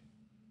think?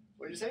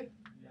 What did you say?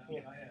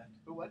 Yeah, I had.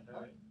 Who, what?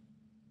 All right.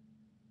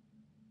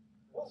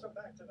 Welcome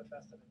back to the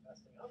Best of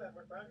Investing. I'm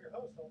Edward Brown, your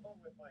host, along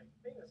with my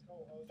famous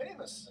co-host.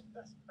 Famous. The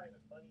best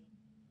private money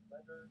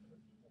lender to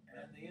people.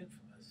 And the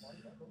infamous.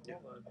 Hold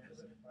on.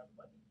 Pacific Private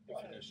Money.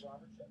 Infamous.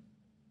 Robert Ship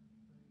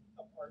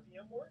of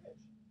RVM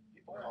Mortgage.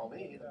 People call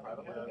me the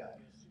private money guy.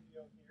 In the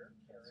studio here,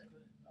 Karen.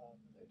 They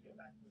do.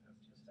 Back with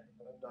us just a second.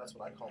 That's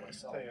what I call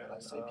myself. Tell you, When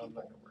I say I'm people,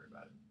 not gonna worry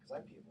about it. because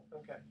I'm people.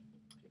 Okay.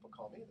 People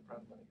call me the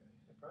private money guy.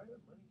 The private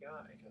money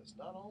guy. Because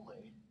not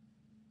only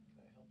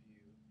can I help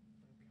you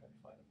Okay.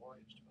 find a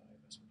mortgage to buy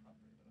investment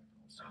property, but I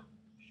can also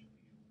show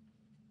you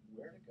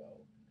where to go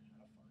and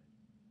how to find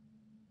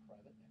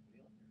private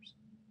equity lenders.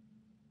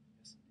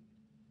 Yes, indeed.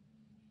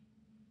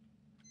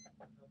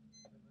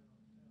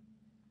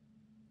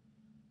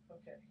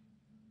 Okay.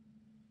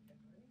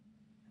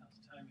 How's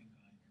timing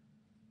going?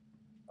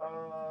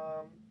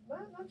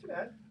 Not too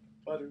bad.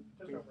 Butter.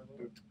 Just over a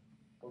little.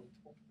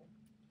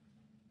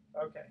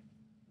 Okay.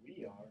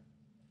 We are.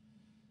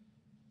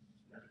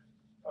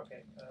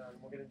 Okay.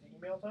 We'll get into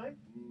email time.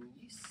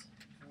 Yes.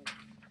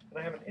 And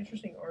I have an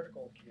interesting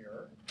article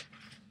here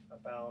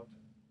about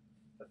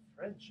the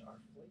French are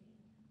fleeing.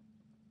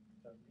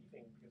 They're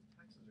leaving because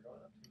taxes are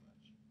going up too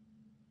much.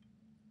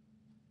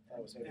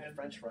 That was maybe the And-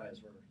 French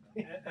fries were.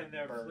 And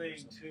they're Burned or fleeing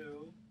something.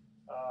 to.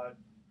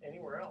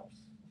 Anywhere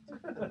else.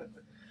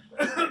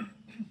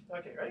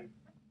 Okay, ready? There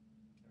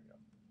we go.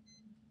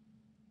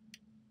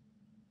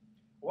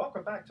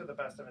 Welcome back to the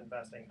Best of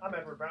Investing. I'm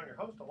Edward Brown, your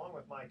host, along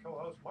with my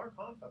co-host Mark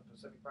Humph of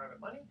Pacific Private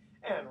Money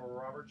and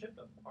Robert Chip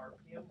of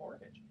RPM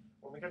Mortgage.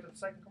 When we get to the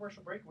second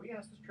commercial break, we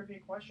asked this trivia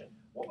question.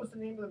 What was the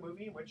name of the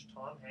movie in which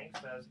Tom Hanks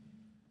says,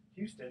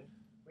 Houston,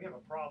 we have a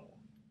problem?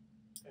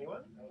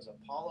 Anyone? That was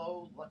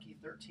Apollo Lucky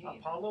 13.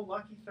 Apollo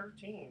Lucky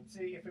 13.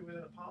 See, if it was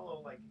an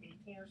Apollo like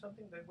 18 or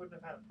something, they wouldn't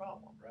have had a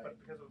problem. Right. But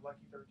because it was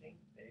Lucky 13,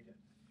 they did.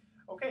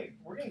 Okay,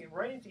 we're going to get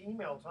right into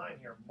email time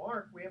here.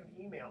 Mark, we have an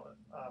email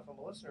from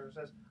a listener who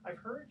says, I've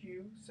heard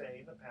you say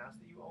in the past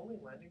that you only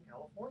lend in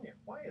California.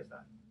 Why is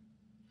that?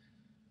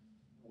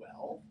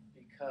 Well,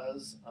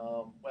 because,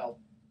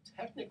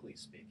 technically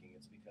speaking,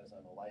 it's because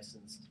I'm a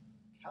licensed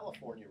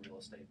California real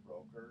estate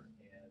broker,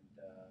 and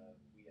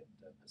we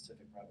at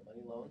Pacific Private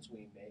Money Loans,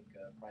 we make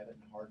private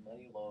and hard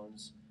money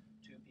loans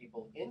to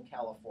people in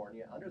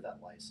California under that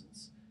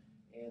license.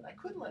 And I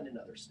could lend in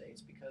other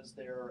states because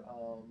there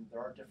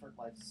are different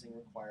licensing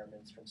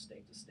requirements from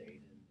state to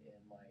state, and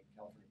my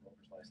California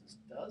broker's license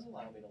does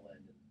allow me to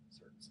lend in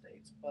certain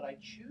states, but I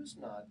choose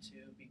not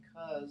to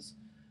because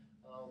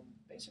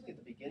basically at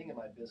the beginning of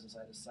my business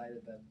I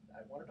decided that I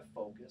wanted to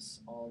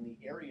focus on the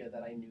area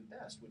that I knew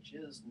best, which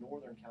is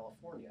Northern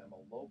California. I'm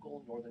a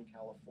local Northern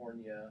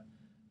California,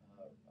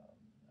 I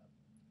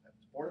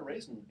was born and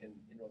raised in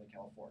Northern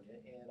California,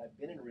 and I've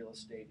been in real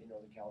estate in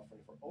Northern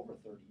California for over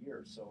 30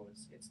 years, so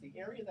it's the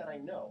area that I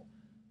know,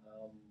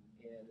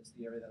 and it's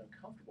the area that I'm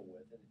comfortable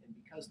with, and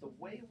because the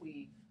way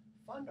we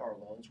fund our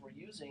loans, we're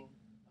using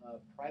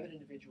private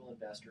individual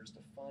investors to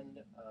fund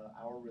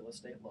our real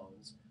estate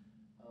loans.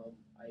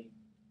 I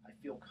I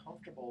feel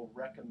comfortable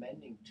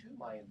recommending to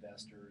my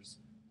investors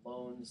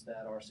loans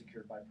that are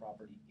secured by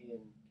property in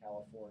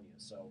California.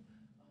 So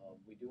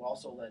we do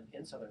also lend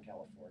in Southern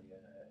California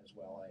as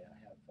well. I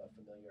have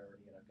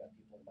familiarity, and I've got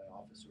people in my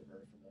office who are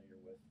very familiar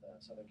with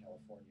Southern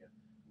California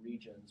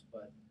regions.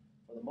 But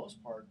for the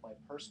most part, my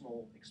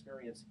personal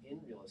experience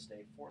in real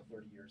estate for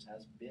 30 years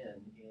has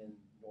been in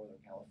Northern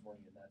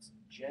California, and that's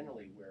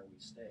generally where we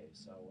stay.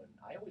 So, and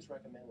I always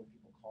recommend when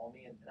people call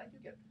me, and I do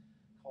get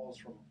calls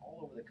from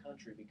all over the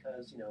country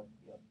because,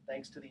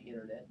 thanks to the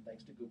internet,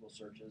 thanks to Google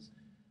searches,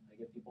 I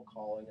get people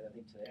calling. And I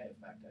think today, in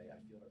fact, I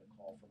fielded a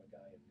call from a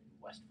guy in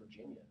West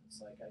Virginia. It's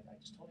like, I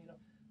just told him,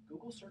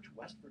 Google search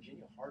West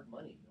Virginia hard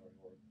money,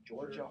 or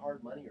Georgia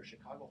hard money, or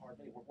Chicago hard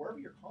money, wherever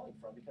you're calling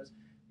from, because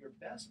your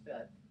best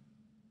bet,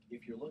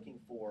 if you're looking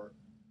for,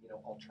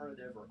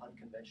 alternative or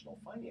unconventional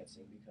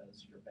financing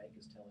because your bank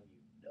is telling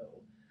you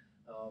no,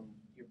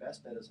 your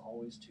best bet is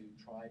always to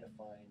try to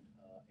find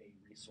a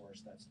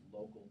resource that's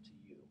local to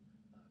you.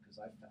 Because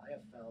I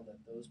have found that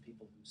those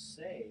people who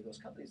say, those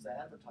companies that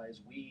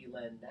advertise, we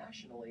lend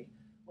nationally,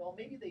 well,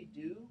 maybe they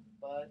do,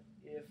 but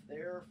if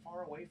they're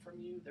far away from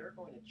you, they're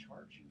going to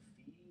charge you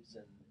fees,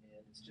 and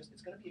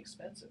it's going to be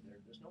expensive.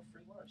 There's no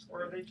free lunch.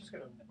 Or are they just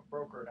going to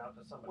broker it out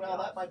to somebody else?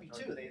 Well, that might be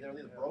too. They'll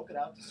either broke it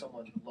out to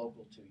someone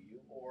local to you,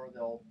 or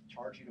they'll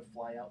charge you to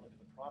fly out, look at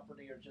the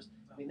property, or just,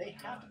 they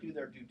have to do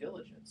their due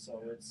diligence.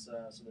 So it's,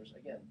 so there's,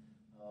 again,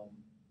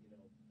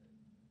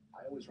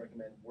 I always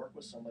recommend work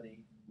with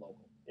somebody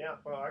local. Yeah,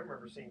 well, I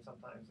remember seeing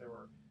sometimes there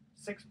were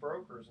 6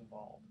 brokers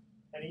involved,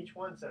 and each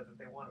one said that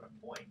they wanted a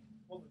point.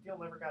 Well, the deal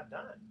never got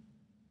done.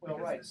 Well,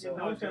 right. So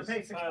no one's going to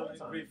pay 6 points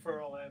on it.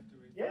 Referral after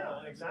referral.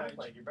 Yeah,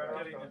 exactly. You're better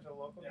off Getting going to a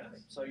local bank.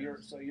 So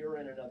you're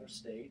in another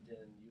state,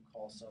 and you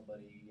call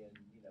somebody in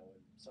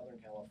Southern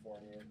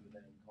California, who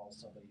then calls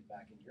somebody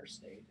back in your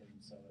state, and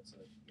so it's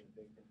a big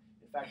thing.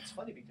 In fact, it's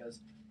funny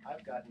because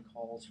I've gotten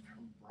calls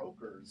from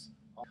brokers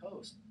on the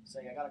coast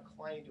saying, I got a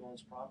client who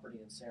owns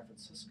property in San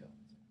Francisco.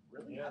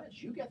 Really? Yeah. How did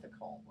you get the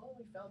call? Well,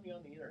 we found you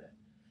on the internet.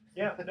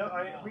 Yeah, no,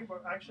 we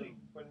were actually,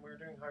 when we were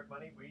doing hard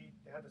money, we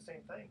had the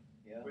same thing.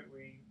 Yeah.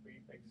 We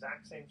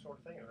exact same sort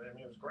of thing. I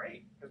mean, it was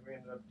great because we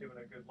ended up doing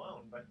a good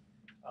loan, but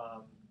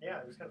yeah,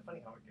 it was kind of funny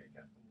how it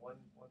got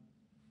from one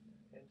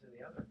end to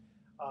the other.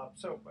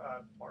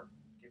 Mark,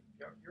 give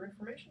your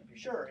information if you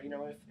Sure. If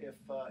you're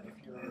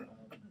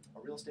a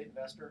real estate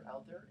investor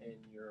out there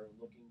and you're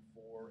looking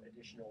for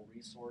additional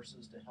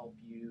resources to help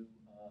you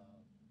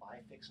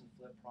buy, fix, and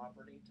flip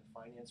property, to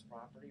finance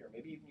property, or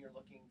maybe even you're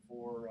looking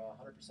for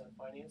 100%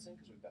 financing,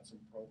 because we've got some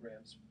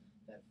programs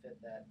that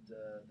fit that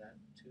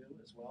too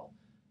as well.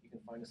 You can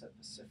find us at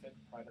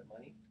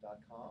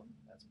pacificprivatemoney.com.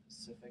 That's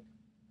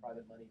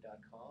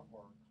pacificprivatemoney.com,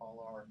 or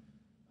call our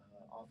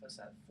office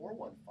at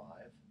 415-883-2150.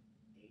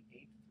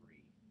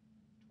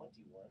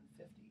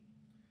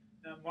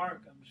 Now,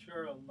 Mark, I'm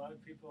sure a lot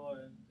of people,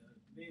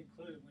 me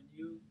included, when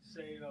you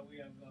say we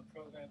have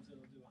programs that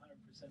will do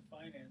 100%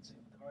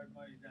 financing with hard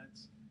money,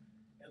 that's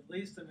at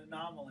least an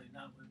anomaly,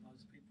 not what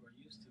most people are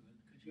used to.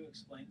 Could you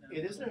explain that?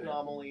 It is an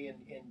anomaly,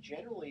 and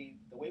generally,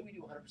 the way we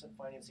do 100%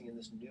 financing in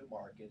this new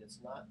market,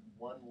 it's not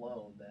one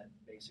loan that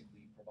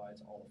basically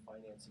provides all the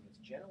financing. It's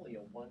generally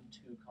a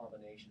 1-2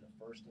 combination, a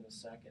first and a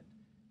second.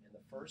 And the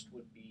first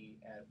would be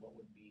at what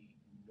would be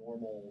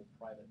normal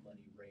private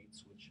money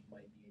rates, which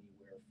might be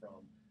anywhere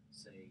from,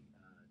 say,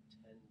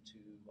 10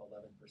 to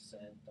 11%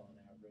 on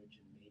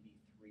average, and maybe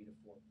 3 to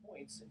 4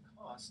 points in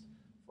cost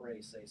for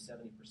say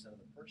 70%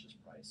 of the purchase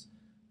price.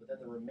 But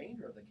then the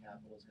remainder of the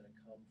capital is going to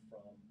come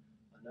from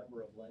a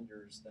number of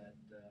lenders that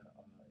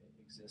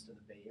exist in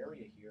the Bay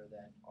Area here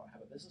that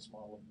have a business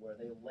model of where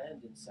they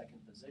lend in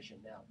second position.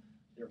 Now,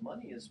 their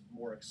money is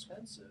more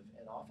expensive,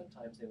 and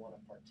oftentimes they want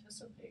to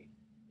participate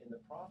in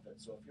the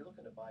profit. So if you're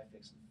looking to buy,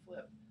 fix, and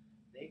flip,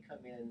 they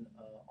come in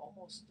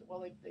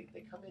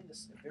they come in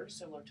very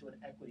similar to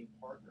an equity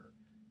partner.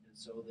 And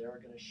so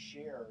they're going to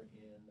share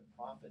in the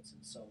profits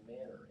in some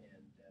manner.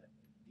 And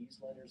these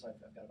lenders, I've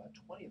got about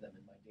 20 of them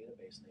in my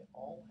database, and they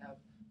all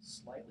have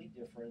slightly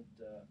different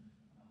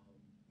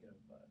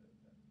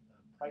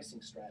pricing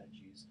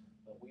strategies.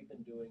 But we've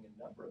been doing a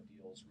number of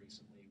deals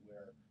recently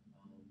where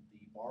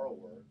the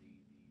borrower, the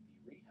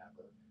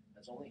rehabber,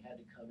 has only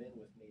had to come in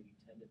with maybe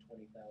 $10,000 to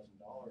 $20,000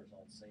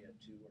 on, say, a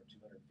 $200,000 or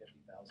 $250,000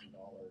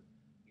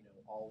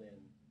 all-in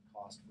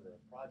cost for a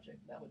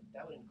project. And that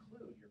would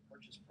include your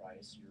purchase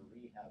price, your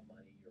rehab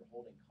money, your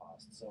holding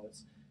costs. So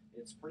it's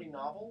pretty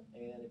novel,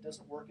 and it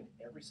doesn't work in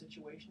every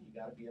situation. You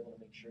got to be able to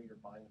make sure you're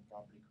buying the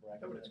property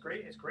correctly. No, but it's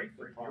great. It's great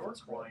for your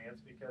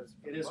clients because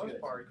for the most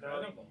part,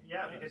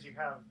 because you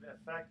have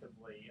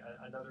effectively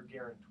another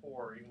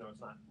guarantor, even though it's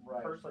not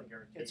personally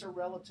guaranteed. It's a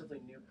relatively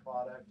new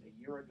product. A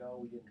year ago,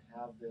 we didn't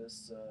have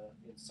this.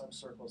 In some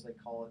circles, they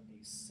call it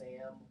a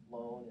SAM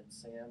loan, and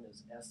SAM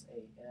is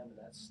SAM, and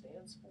that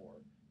stands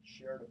for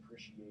Shared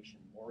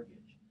Appreciation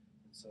Mortgage.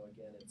 So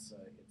again, it is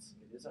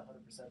 100%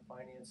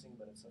 financing,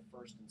 but it's a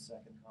first and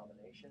second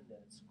combination, and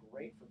it's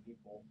great for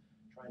people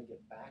trying to get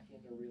back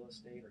into real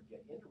estate or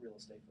get into real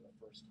estate for the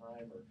first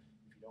time, or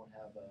if you don't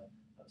have a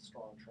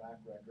strong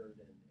track record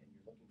and you're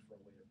you're looking for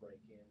a way to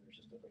break in.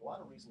 There's a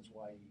lot of reasons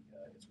why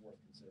it's worth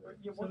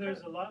considering. Yeah, So there's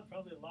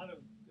probably a lot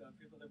of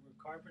people that were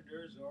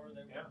carpenters or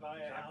they would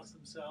buy a house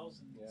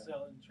themselves and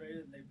sell and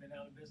trade it, and they've been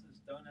out of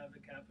business, don't have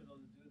the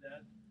capital to do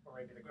that. Or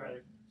maybe the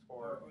credit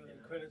score. Or the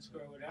credit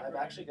score, whatever. I've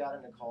actually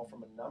gotten a call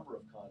from a number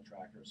of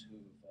contractors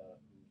who've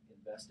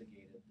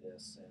investigated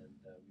this, and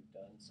we've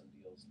done some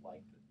deals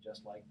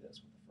just like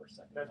this with the first,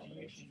 second Now,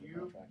 combination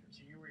for contractors.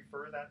 do you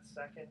refer that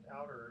second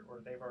out,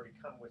 or they've already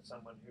come with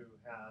someone who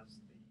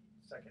has the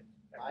second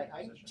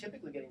I'm position?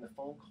 typically getting the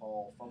phone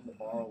call from the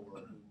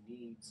borrower who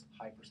needs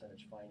high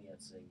percentage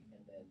financing,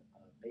 and then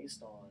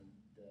based on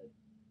the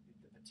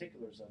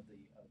particulars of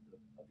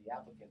the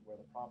applicant, where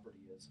the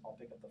property is, I'll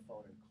pick up the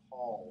phone and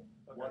call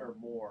one or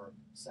more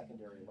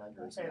secondary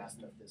lenders and ask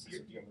them if this is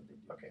a deal that they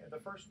do. Okay,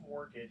 the first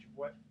mortgage,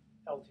 what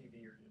LTV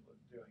are you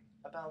doing?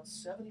 About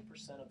 70%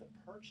 of the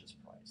purchase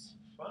price.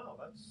 Wow,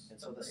 that's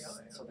pretty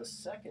high. So the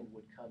second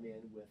would come in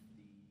with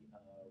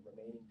the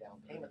remaining down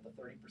payment, the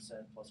 30%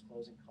 plus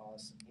closing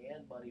costs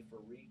and money for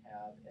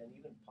rehab, and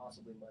even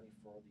possibly money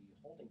for the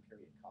holding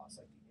period costs,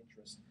 like the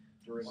interest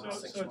during the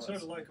 6 months. So it's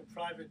sort of like a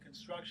private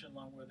construction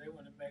loan where they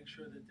want to make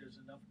sure that there's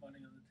enough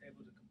money on the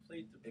table to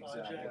complete the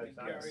project and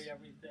carry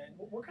everything.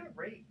 What kind of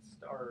rates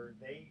are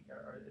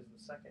is the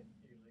second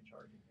usually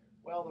charging here?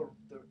 Well,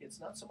 it's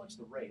not so much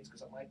the rates,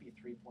 because it might be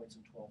 3 points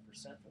and 12%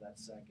 for that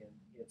second.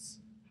 It's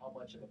how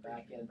much of a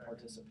back-end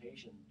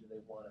participation do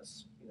they want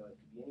us, it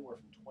could be anywhere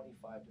from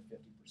 25 to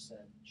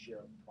 50% share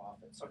of the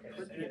profits. So Okay. it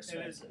could be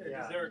expensive.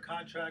 Is there a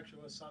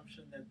contractual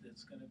assumption that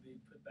it's going to be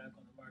put back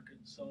on the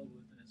market and sold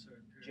within a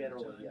certain period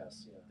Generally, of time?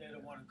 yes. Yeah. They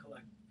don't want to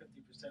collect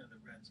 50% of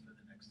the rents for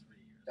the next 3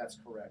 years. That's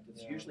correct.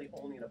 It's usually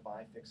only in a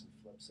buy, fix, and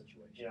flip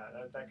situation. Yeah,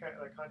 that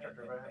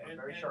contractor would have a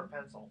very sharp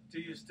pencil. Do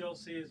you still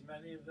see as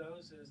many of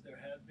those as there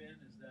have been?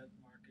 Is that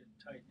market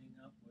tightening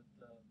up with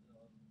the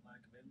lack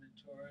of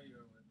inventory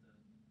or with the...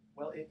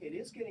 Well, it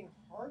is getting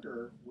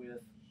harder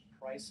with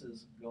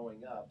prices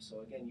going up.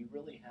 So again, you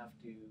really have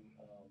to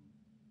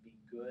be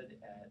good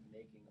at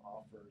making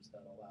offers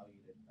that allow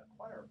you to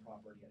acquire a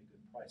property at a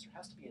good price. There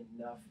has to be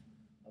enough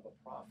of a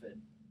profit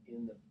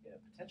in the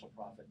potential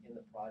profit in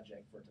the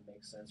project for it to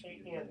make sense for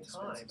you to get an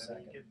expensive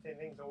second.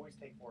 Things always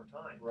take more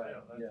time. Right.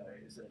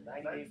 Is it a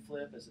 90-day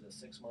flip? Is it a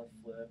 6-month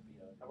flip?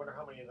 I wonder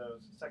how many of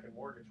those second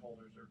mortgage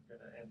holders are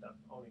going to end up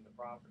owning the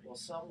property. Well,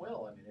 some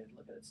will. I mean,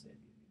 look at it. It's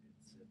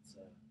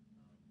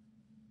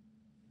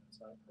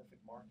not a perfect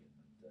market,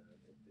 but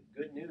the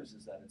good news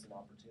is that it's an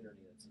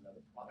opportunity. It's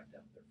another product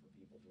out there for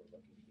people who are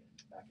looking to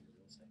get back into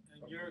real estate.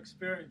 In your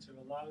experience, are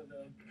a lot of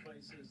the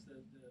places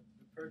that the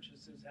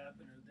purchases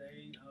happen, are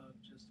they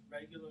just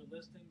regular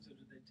listings, or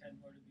do they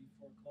tend more to be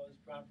foreclosed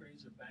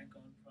properties or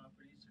bank-owned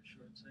properties or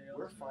short sales?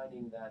 We're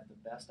finding that the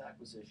best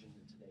acquisition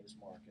in today's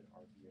market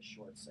are via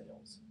short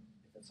sales.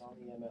 If it's on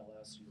the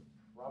MLS, you're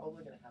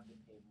probably going to have to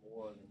pay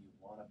more than you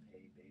want to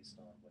pay based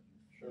on what you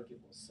think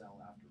it will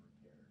sell after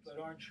repairs. But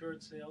aren't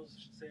short sales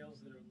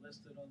that are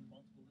listed on the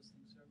multiple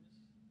listing service?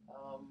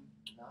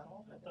 Not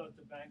all of I them. thought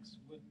the banks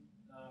wouldn't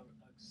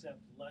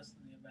accept less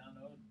than the amount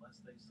owed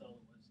unless they saw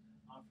it was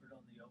offered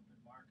on the open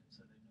market,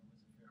 so they knew it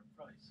was a fair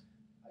price.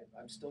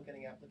 I'm still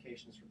getting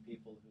applications from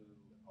people who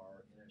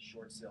are in a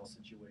short sale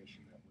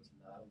situation that was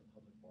not on the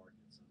public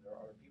market. So there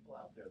are people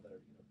out there that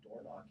are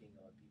door knocking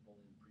on people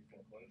in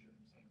pre-foreclosure.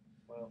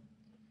 Well,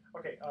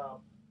 okay.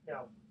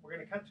 Now we're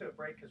going to cut to a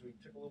break because we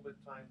took a little bit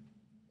of time,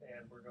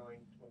 and we're going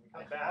when we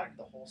come back.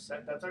 The whole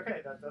segment. That's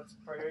okay. That's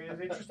probably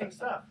interesting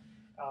stuff.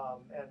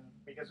 And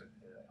because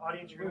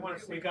audience, you're going to want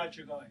to stay. We got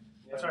you going.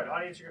 That's right.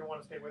 Audience, you're going to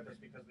want to stay with us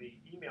because the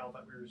email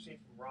that we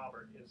received from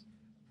Robert is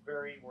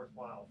very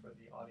worthwhile for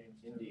the audience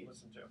to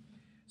listen to.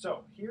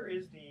 So here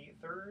is the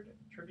third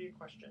trivia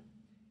question.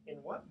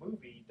 In what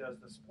movie does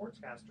the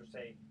sportscaster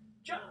say,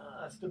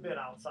 "Just a bit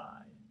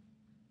outside"?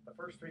 The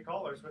first three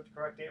callers with the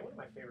correct answer. One of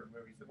my favorite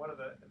movies. One of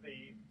the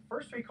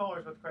first three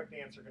callers with the correct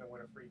answer are going to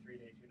win a free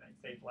 3-day, 2-night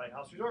stay at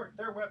Lighthouse Resort.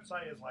 Their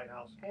website is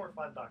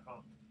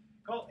lighthouseforfun.com.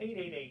 Call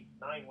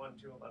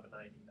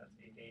 888-912-1190. That's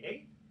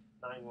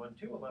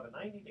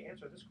 888-912-1190 to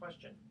answer this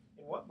question.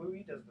 In what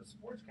movie does the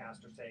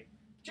sportscaster say,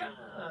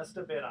 "Just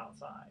a bit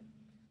outside"?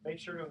 Make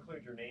sure to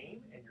include your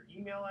name and your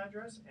email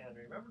address, and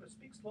remember to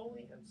speak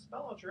slowly and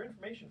spell out your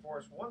information for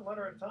us one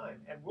letter at a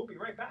time, and we'll be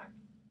right back.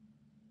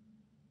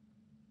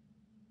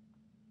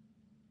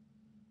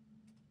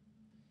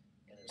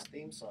 And his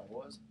theme song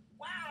was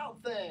 "Wow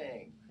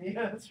Thing."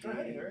 Yeah, that's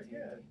right. Very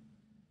good.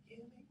 You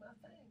make my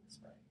thing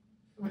spring.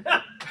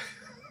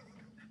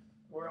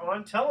 We're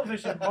on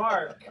television,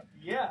 Mark.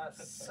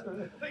 Yes.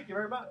 Thank you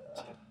very much.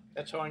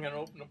 That's how I'm going to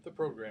open up the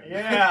program.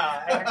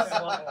 Yeah,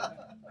 excellent.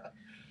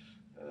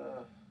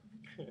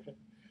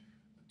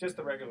 Just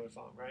the regular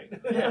song, right?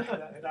 Yeah,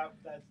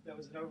 that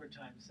was an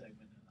overtime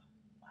segment.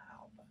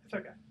 Wow. It's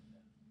okay.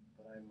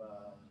 But I'm,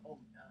 yeah,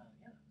 it's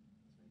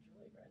Major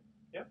League, right?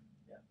 Yep.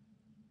 Yeah.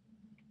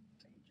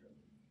 Major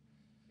League.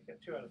 You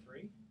got 2 out of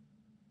 3.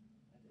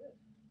 I did.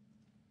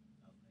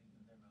 League of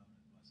Their Own,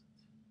 it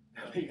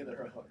wasn't. League of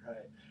Their Own,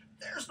 right.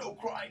 There's no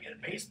crying in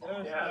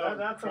baseball. Yeah,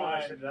 that's what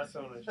I should. That's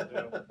what I should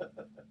do.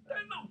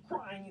 There's no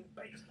crying in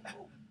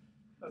baseball.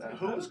 Now,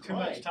 who was Too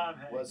crying? much Tom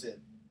Hanks. Was it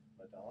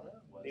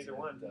Madonna? Was Neither it,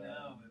 one.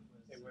 No,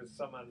 It was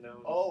some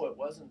unknown. Oh, it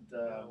wasn't.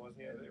 No,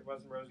 it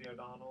wasn't Rosie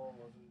O'Donnell.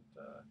 It wasn't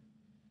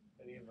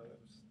any of them. It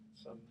was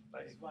some.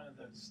 It's one of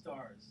the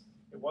stars.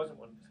 It wasn't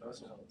one of the It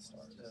stars. wasn't one of the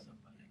stars. Just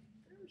somebody.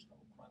 There's no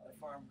crying. The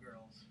farm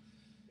girls.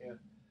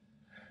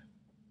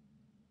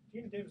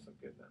 Gina Davis looked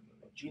good in that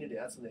movie. Gina,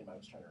 that's the name I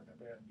was trying to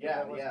remember. Yeah, Yeah,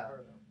 that wasn't yeah,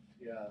 her, though.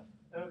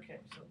 yeah.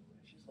 Okay, so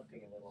She's looking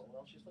a little.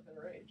 Well, she's looking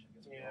her age. I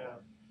guess. Yeah.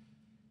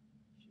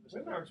 She was.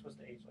 women aren't supposed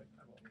to age like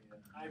that.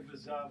 I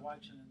was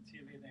watching on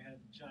TV and they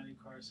had Johnny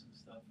Carson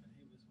stuff, and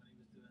when he was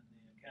doing the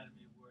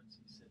Academy Awards,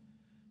 he said,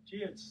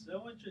 "Gee, it's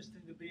so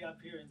interesting to be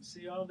up here and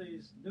see all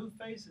these new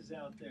faces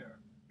out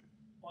there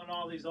on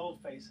all these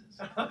old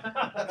faces." Bad.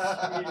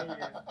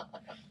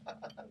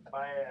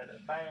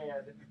 Okay,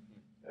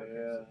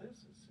 Yeah. so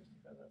this is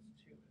 65. That's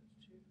two.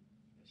 It's two.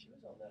 She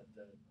was on that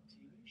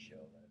TV show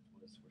that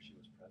was where she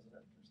was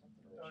president or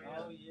something. Or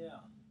Oh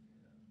yeah,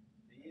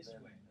 the East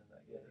Wing.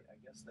 I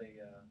guess they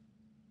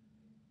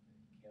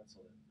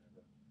canceled it.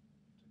 Never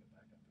took it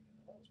back up again.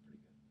 I thought it was pretty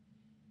good.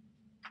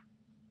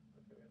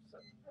 Okay, we have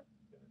 7 minutes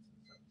and 7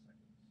 seconds.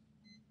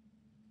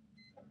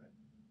 All right.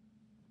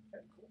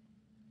 Okay, cool.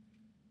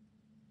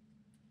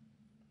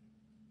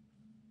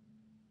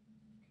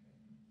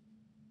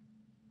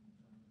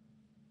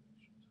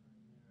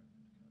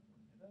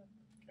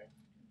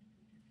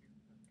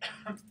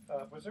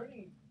 Was there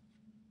any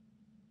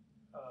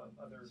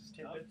other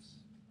tidbits?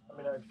 I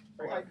mean,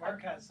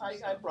 Mark has some I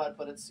stuff. brought,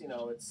 but it's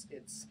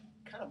it's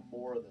kind of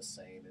more of the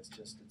same. It's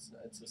just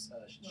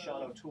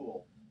Sean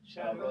O'Toole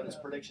wrote his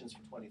predictions for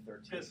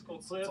 2013. Fiscal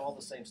It's cliff. all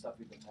the same stuff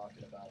we've been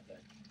talking about.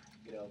 That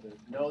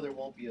there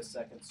won't be a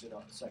second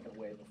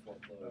wave of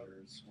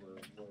foreclosures.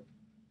 We're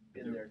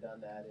been there,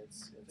 done that.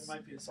 There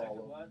might be a it's all second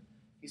over. what?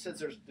 He says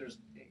there's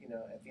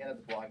at the end of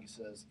the blog he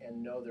says,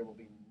 and no, there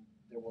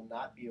will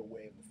not be a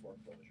wave of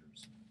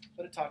foreclosures.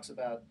 But it talks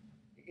about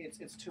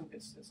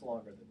it's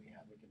longer than we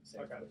have. We can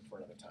save Okay. it for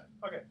another time.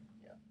 Okay.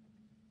 Yeah.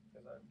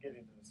 Because I'm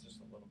getting to this just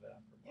a little bit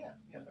after. Yeah.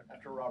 Okay.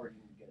 After Robert,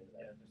 you can get into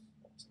that.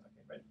 Yeah, just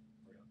okay, ready?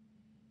 We're done.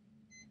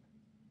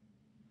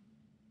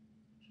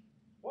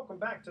 Welcome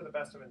back to the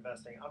Best of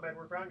Investing. I'm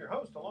Edward Brown, your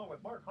host, along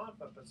with Mark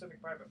Honfa of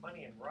Pacific Private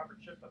Money and Robert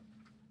Schiff of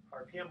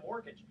RPM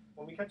Mortgage.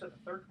 When we cut to the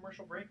third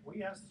commercial break,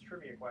 we ask this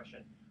trivia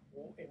question.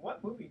 In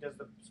what movie does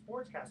the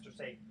sportscaster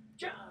say,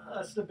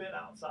 "just a bit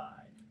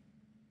outside"?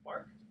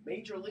 Mark?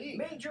 Major League.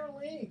 Major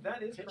League,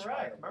 that is Pitch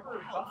correct. by a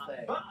Remember wild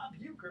thing. Bob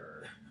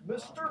Uecker,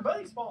 Mr.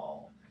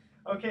 Baseball.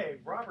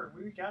 Okay, Robert,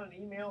 we got an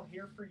email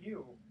here for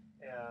you.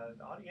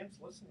 The audience,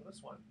 listen to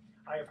this one.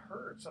 I have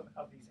heard some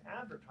of these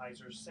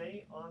advertisers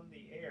say on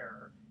the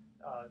air,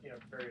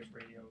 various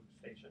radio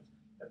stations,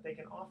 that they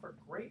can offer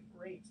great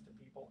rates to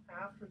people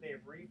after they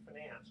have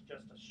refinanced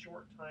just a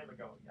short time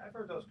ago. I've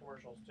heard those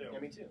commercials too. Yeah,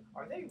 me too.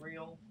 Are they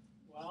real?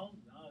 Well,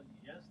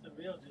 yes, the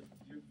real. If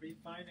you're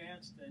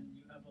refinanced and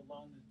you have a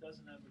loan that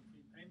doesn't have a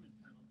prepayment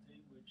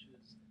penalty, which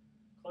is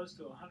close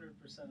to 100%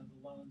 of the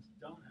loans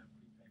don't have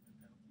prepayment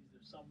penalties.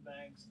 There's some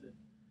banks that,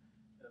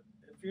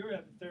 if you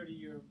have a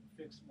 30-year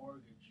fixed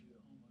mortgage, you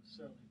almost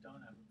certainly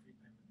don't have a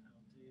prepayment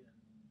penalty, and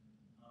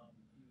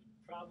you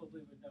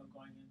probably would know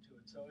going into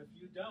it. So if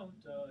you don't,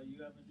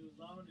 you have a new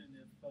loan, and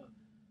if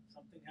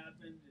something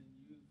happened and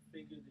you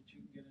figure that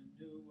you can get a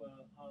new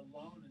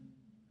loan and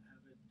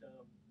have it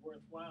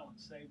worthwhile and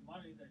save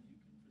money, then you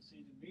can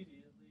proceed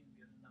immediately and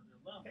get another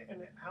loan.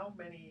 And how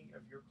many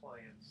of your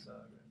clients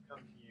have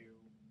come to you,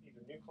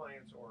 either new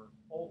clients or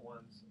old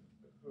ones,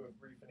 who have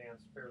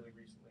refinanced fairly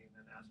recently and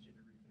then asked you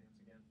to refinance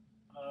again?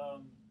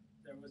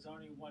 There was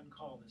only one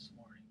call this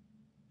morning.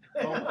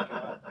 Oh my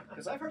God!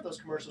 Because I've heard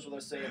those commercials where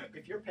they say,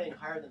 if you're paying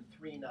higher than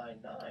 $399,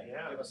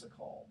 give us a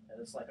call,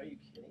 and it's like, are you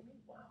kidding me?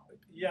 Wow.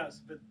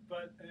 Yes,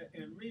 but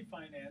in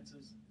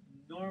refinances,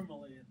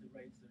 normally at the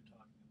rates they're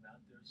talking about,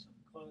 there's some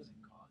closing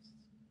costs.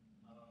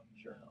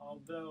 Sure.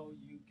 Although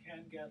you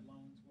can get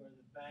loans where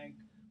the bank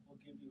will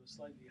give you a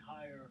slightly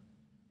higher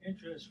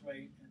interest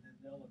rate, and then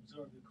they'll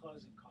absorb the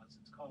closing costs.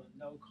 It's called a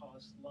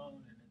no-cost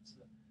loan, and it's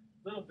a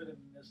little bit of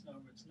a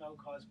misnomer. It's no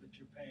cost, but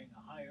you're paying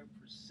a higher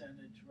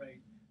percentage rate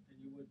than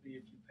you would be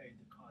if you paid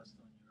the cost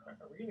on your own.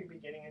 Are we going to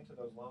be getting into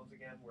those loans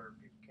again where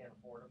people can't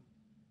afford them?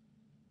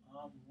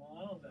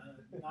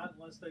 Not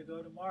unless they go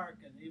to Mark,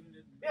 and even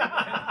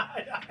Yeah.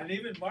 and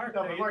even Mark,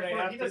 No, but Mark, they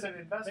have he to, doesn't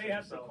invest they in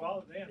have to himself.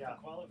 qualify. They have Yeah.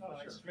 to qualify Oh,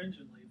 sure.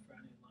 stringently for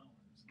any loan.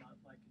 It's not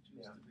like it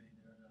used Yeah. to be.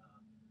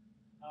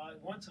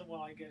 Once in a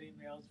while, I get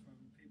emails from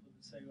people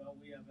that say, "Well,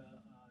 we have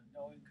a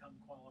no-income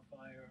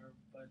qualifier,"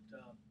 but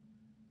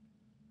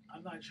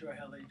I'm not sure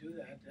how they do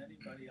that. To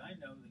anybody I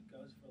know that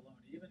goes for a loan,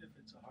 even if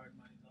it's a hard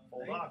money Full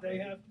loan, doc, they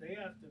baby.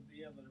 have to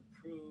be able to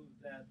prove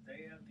that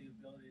they have the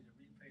ability to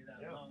repay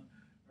that Yeah. loan,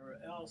 or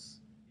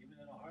else, even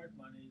in a hard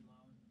money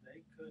loan,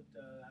 they could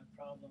have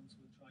problems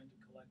with trying to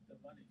collect the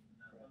money from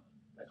that loan.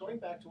 Now, going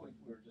back to what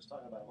we were just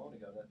talking about a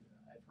moment ago, that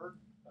I've heard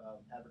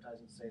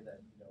advertising say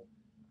that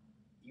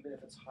even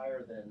if it's that's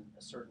higher than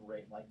a certain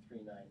rate, like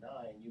 3.99,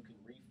 you can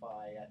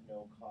refi at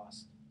no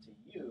cost to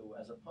you,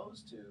 as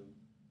opposed to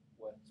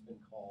what's been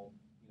called,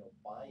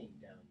 buying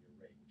down your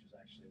rate, which is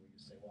actually where you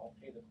say, well, I'll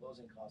pay the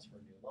closing costs for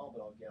a new loan,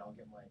 but I'll get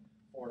my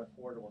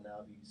 4.25 will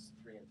now be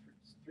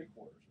 3.75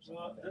 or something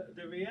Well, like that.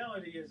 the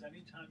reality is,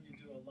 anytime you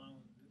do a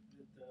loan,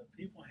 the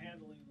people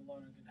handling the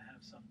loan are going to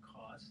have some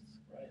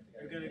costs. Right.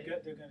 They're going to go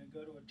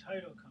to a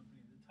title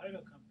company. The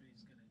title company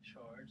is going to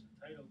charge. The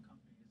title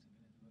company isn't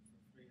going to do it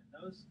for free, and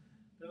those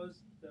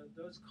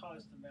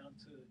costs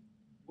amount to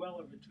well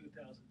over $2,000,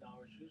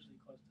 usually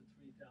close to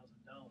 $3,000.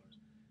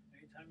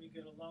 Anytime you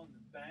get a loan, the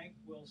bank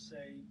will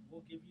say,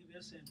 "We'll give you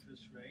this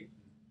interest rate,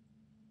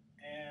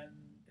 and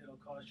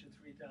it'll cost you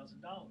 $3,000,"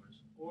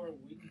 or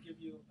we can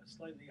give you a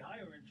slightly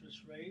higher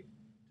interest rate,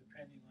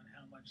 depending on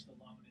how much the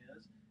loan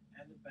is,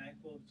 and the bank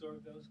will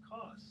absorb those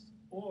costs.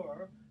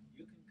 Or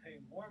you can pay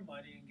more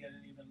money and get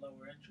an even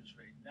lower interest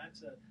rate. And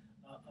that's a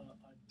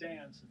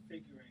dance of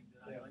figuring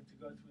that I like to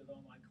go through with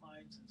all my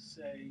clients and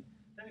say,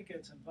 then it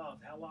gets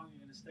involved. How long are you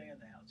going to stay in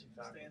the house? You're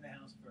going to stay in the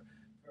house for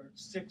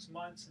 6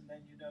 months, and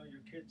then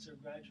your kids are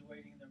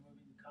graduating, they're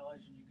moving to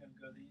college, and you're going to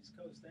go to the East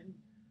Coast. Then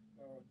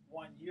for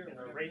 1 year, and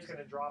the rate's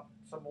going to drop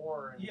some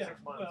more in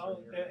 6 months.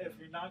 Well, if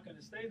you're not going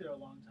to stay there a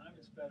long time,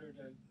 it's better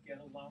to get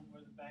a loan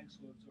where the banks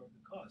will absorb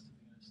the cost. If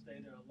you're going to stay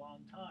there a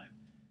long time,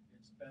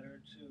 it's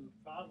better to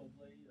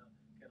probably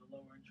get a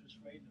lower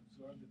interest rate and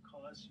absorb the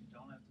costs. You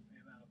don't have to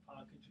pay them out of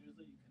pocket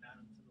usually. You can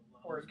add them to the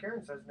loan. Or as Karen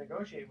says,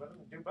 negotiate with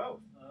them and do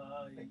both.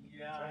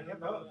 Yeah, I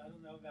don't know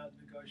about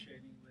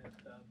negotiating with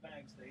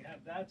banks. They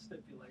have that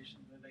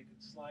stipulation where they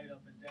can slide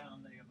up and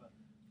down. They have a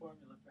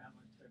formula for how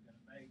much they're going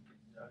to make. And,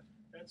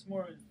 that's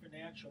more in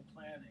financial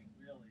planning,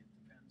 really. It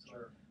depends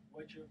on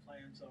what your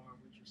plans are,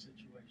 what your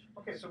situation is.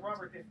 Okay, so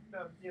Robert, if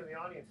the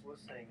audience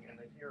listening and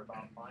they hear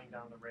about buying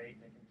down the rate,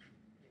 they can,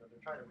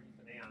 they're trying to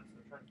refinance,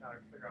 they're trying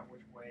to figure out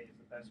which way is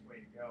the best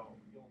way to go.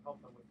 You'll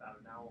help them with that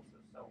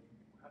analysis. So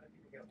how do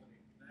people get hold of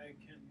you? They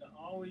can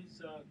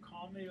always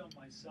call me on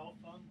my cell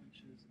phone,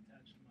 which is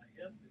attached to my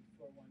hip at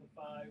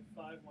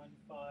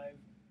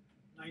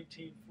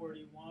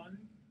 415-515-1941,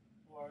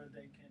 or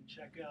they can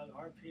check out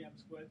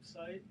RPM's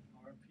website,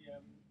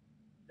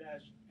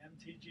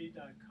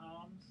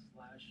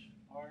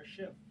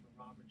 rpm-mtg.com/rschiff for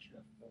Robert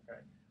Schiff.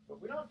 Okay,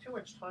 but we don't have too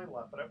much time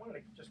left, but I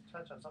wanted to just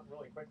touch on something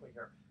really quickly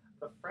here.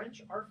 The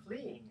French are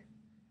fleeing.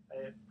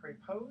 A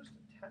proposed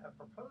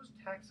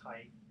tax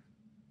hike,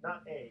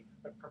 but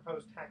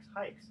proposed tax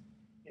hikes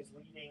is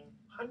leading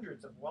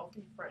hundreds of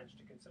wealthy French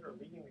to consider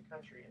leaving the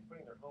country and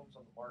putting their homes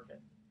on the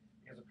market.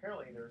 Because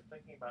apparently they're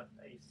thinking about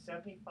a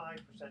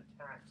 75%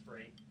 tax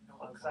rate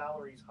on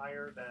salaries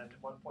higher than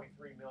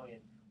 1.3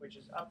 million, which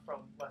is up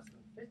from less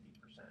than 50%.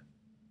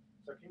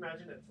 So can you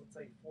imagine it's, let's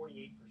say,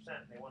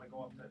 48%. They want to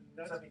go up to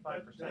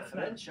 75%. The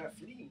French are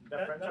fleeing.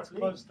 That's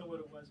close to what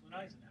it was when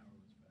Eisenhower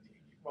was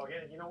president. Well,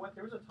 yeah, you know what?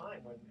 There was a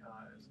time when It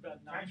was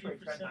about tax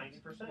rates got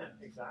 90%. Yeah.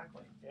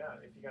 Exactly. Yeah,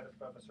 if you got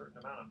above a certain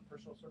amount of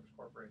personal service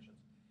corporations.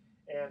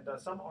 And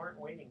some aren't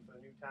waiting for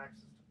the new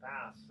taxes to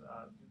pass.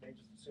 They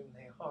just assume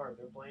they are.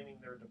 They're blaming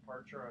their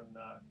departure on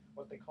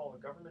what they call the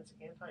government's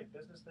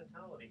anti-business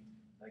mentality.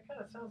 That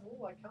kind of sounds a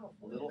little like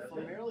California. A little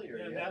familiar,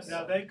 yes.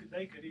 Now they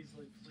could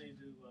easily flee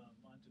to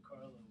Monte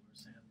Carlo or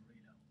San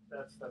Marino.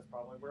 That's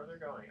probably where they're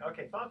going.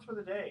 Okay, thoughts for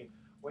the day.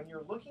 When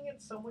you're looking at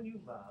someone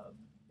you love,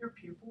 your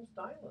pupils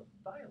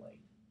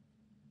dilate.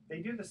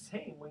 They do the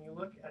same when you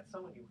look at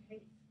someone you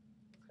hate.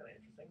 That's kind of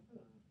interesting.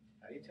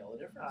 How do you tell the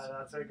difference?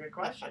 That's a good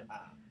question.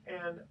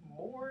 And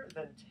more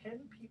than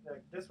 10 people,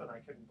 this one I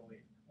couldn't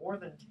believe, more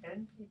than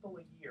 10 people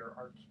a year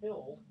are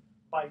killed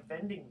by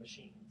vending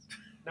machines.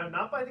 Now,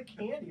 not by the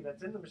candy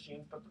that's in the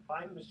machines, but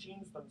by the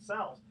machines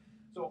themselves.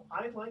 So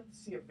I'd like to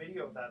see a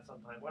video of that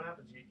sometime. What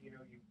happens? You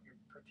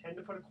pretend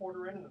to put a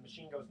quarter in, and the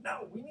machine goes,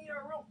 "No, we need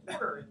our real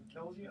quarter," and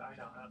kills you. I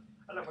know.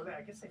 I don't know.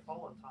 I guess they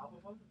fall on top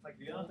of them. It's like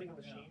building a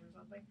machine or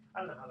something. I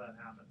don't know how that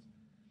happens.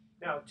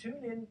 Now,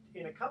 tune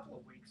in a couple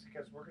of weeks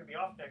because we're going to be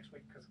off next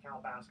week because of Cal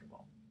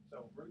basketball.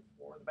 So root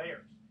for the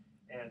Bears.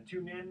 And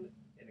tune in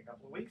a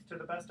couple of weeks to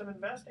the Best of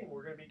Investing.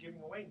 We're going to be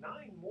giving away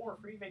 9 more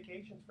free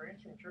vacations for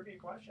answering trivia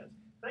questions.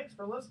 Thanks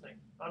for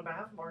listening. On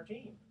behalf of our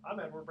team, I'm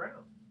Edward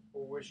Brown.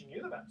 We're wishing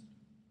you the best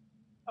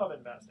of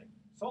investing.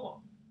 So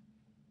long.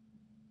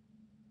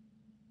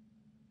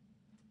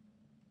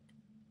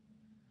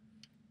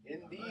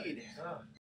 Indeed.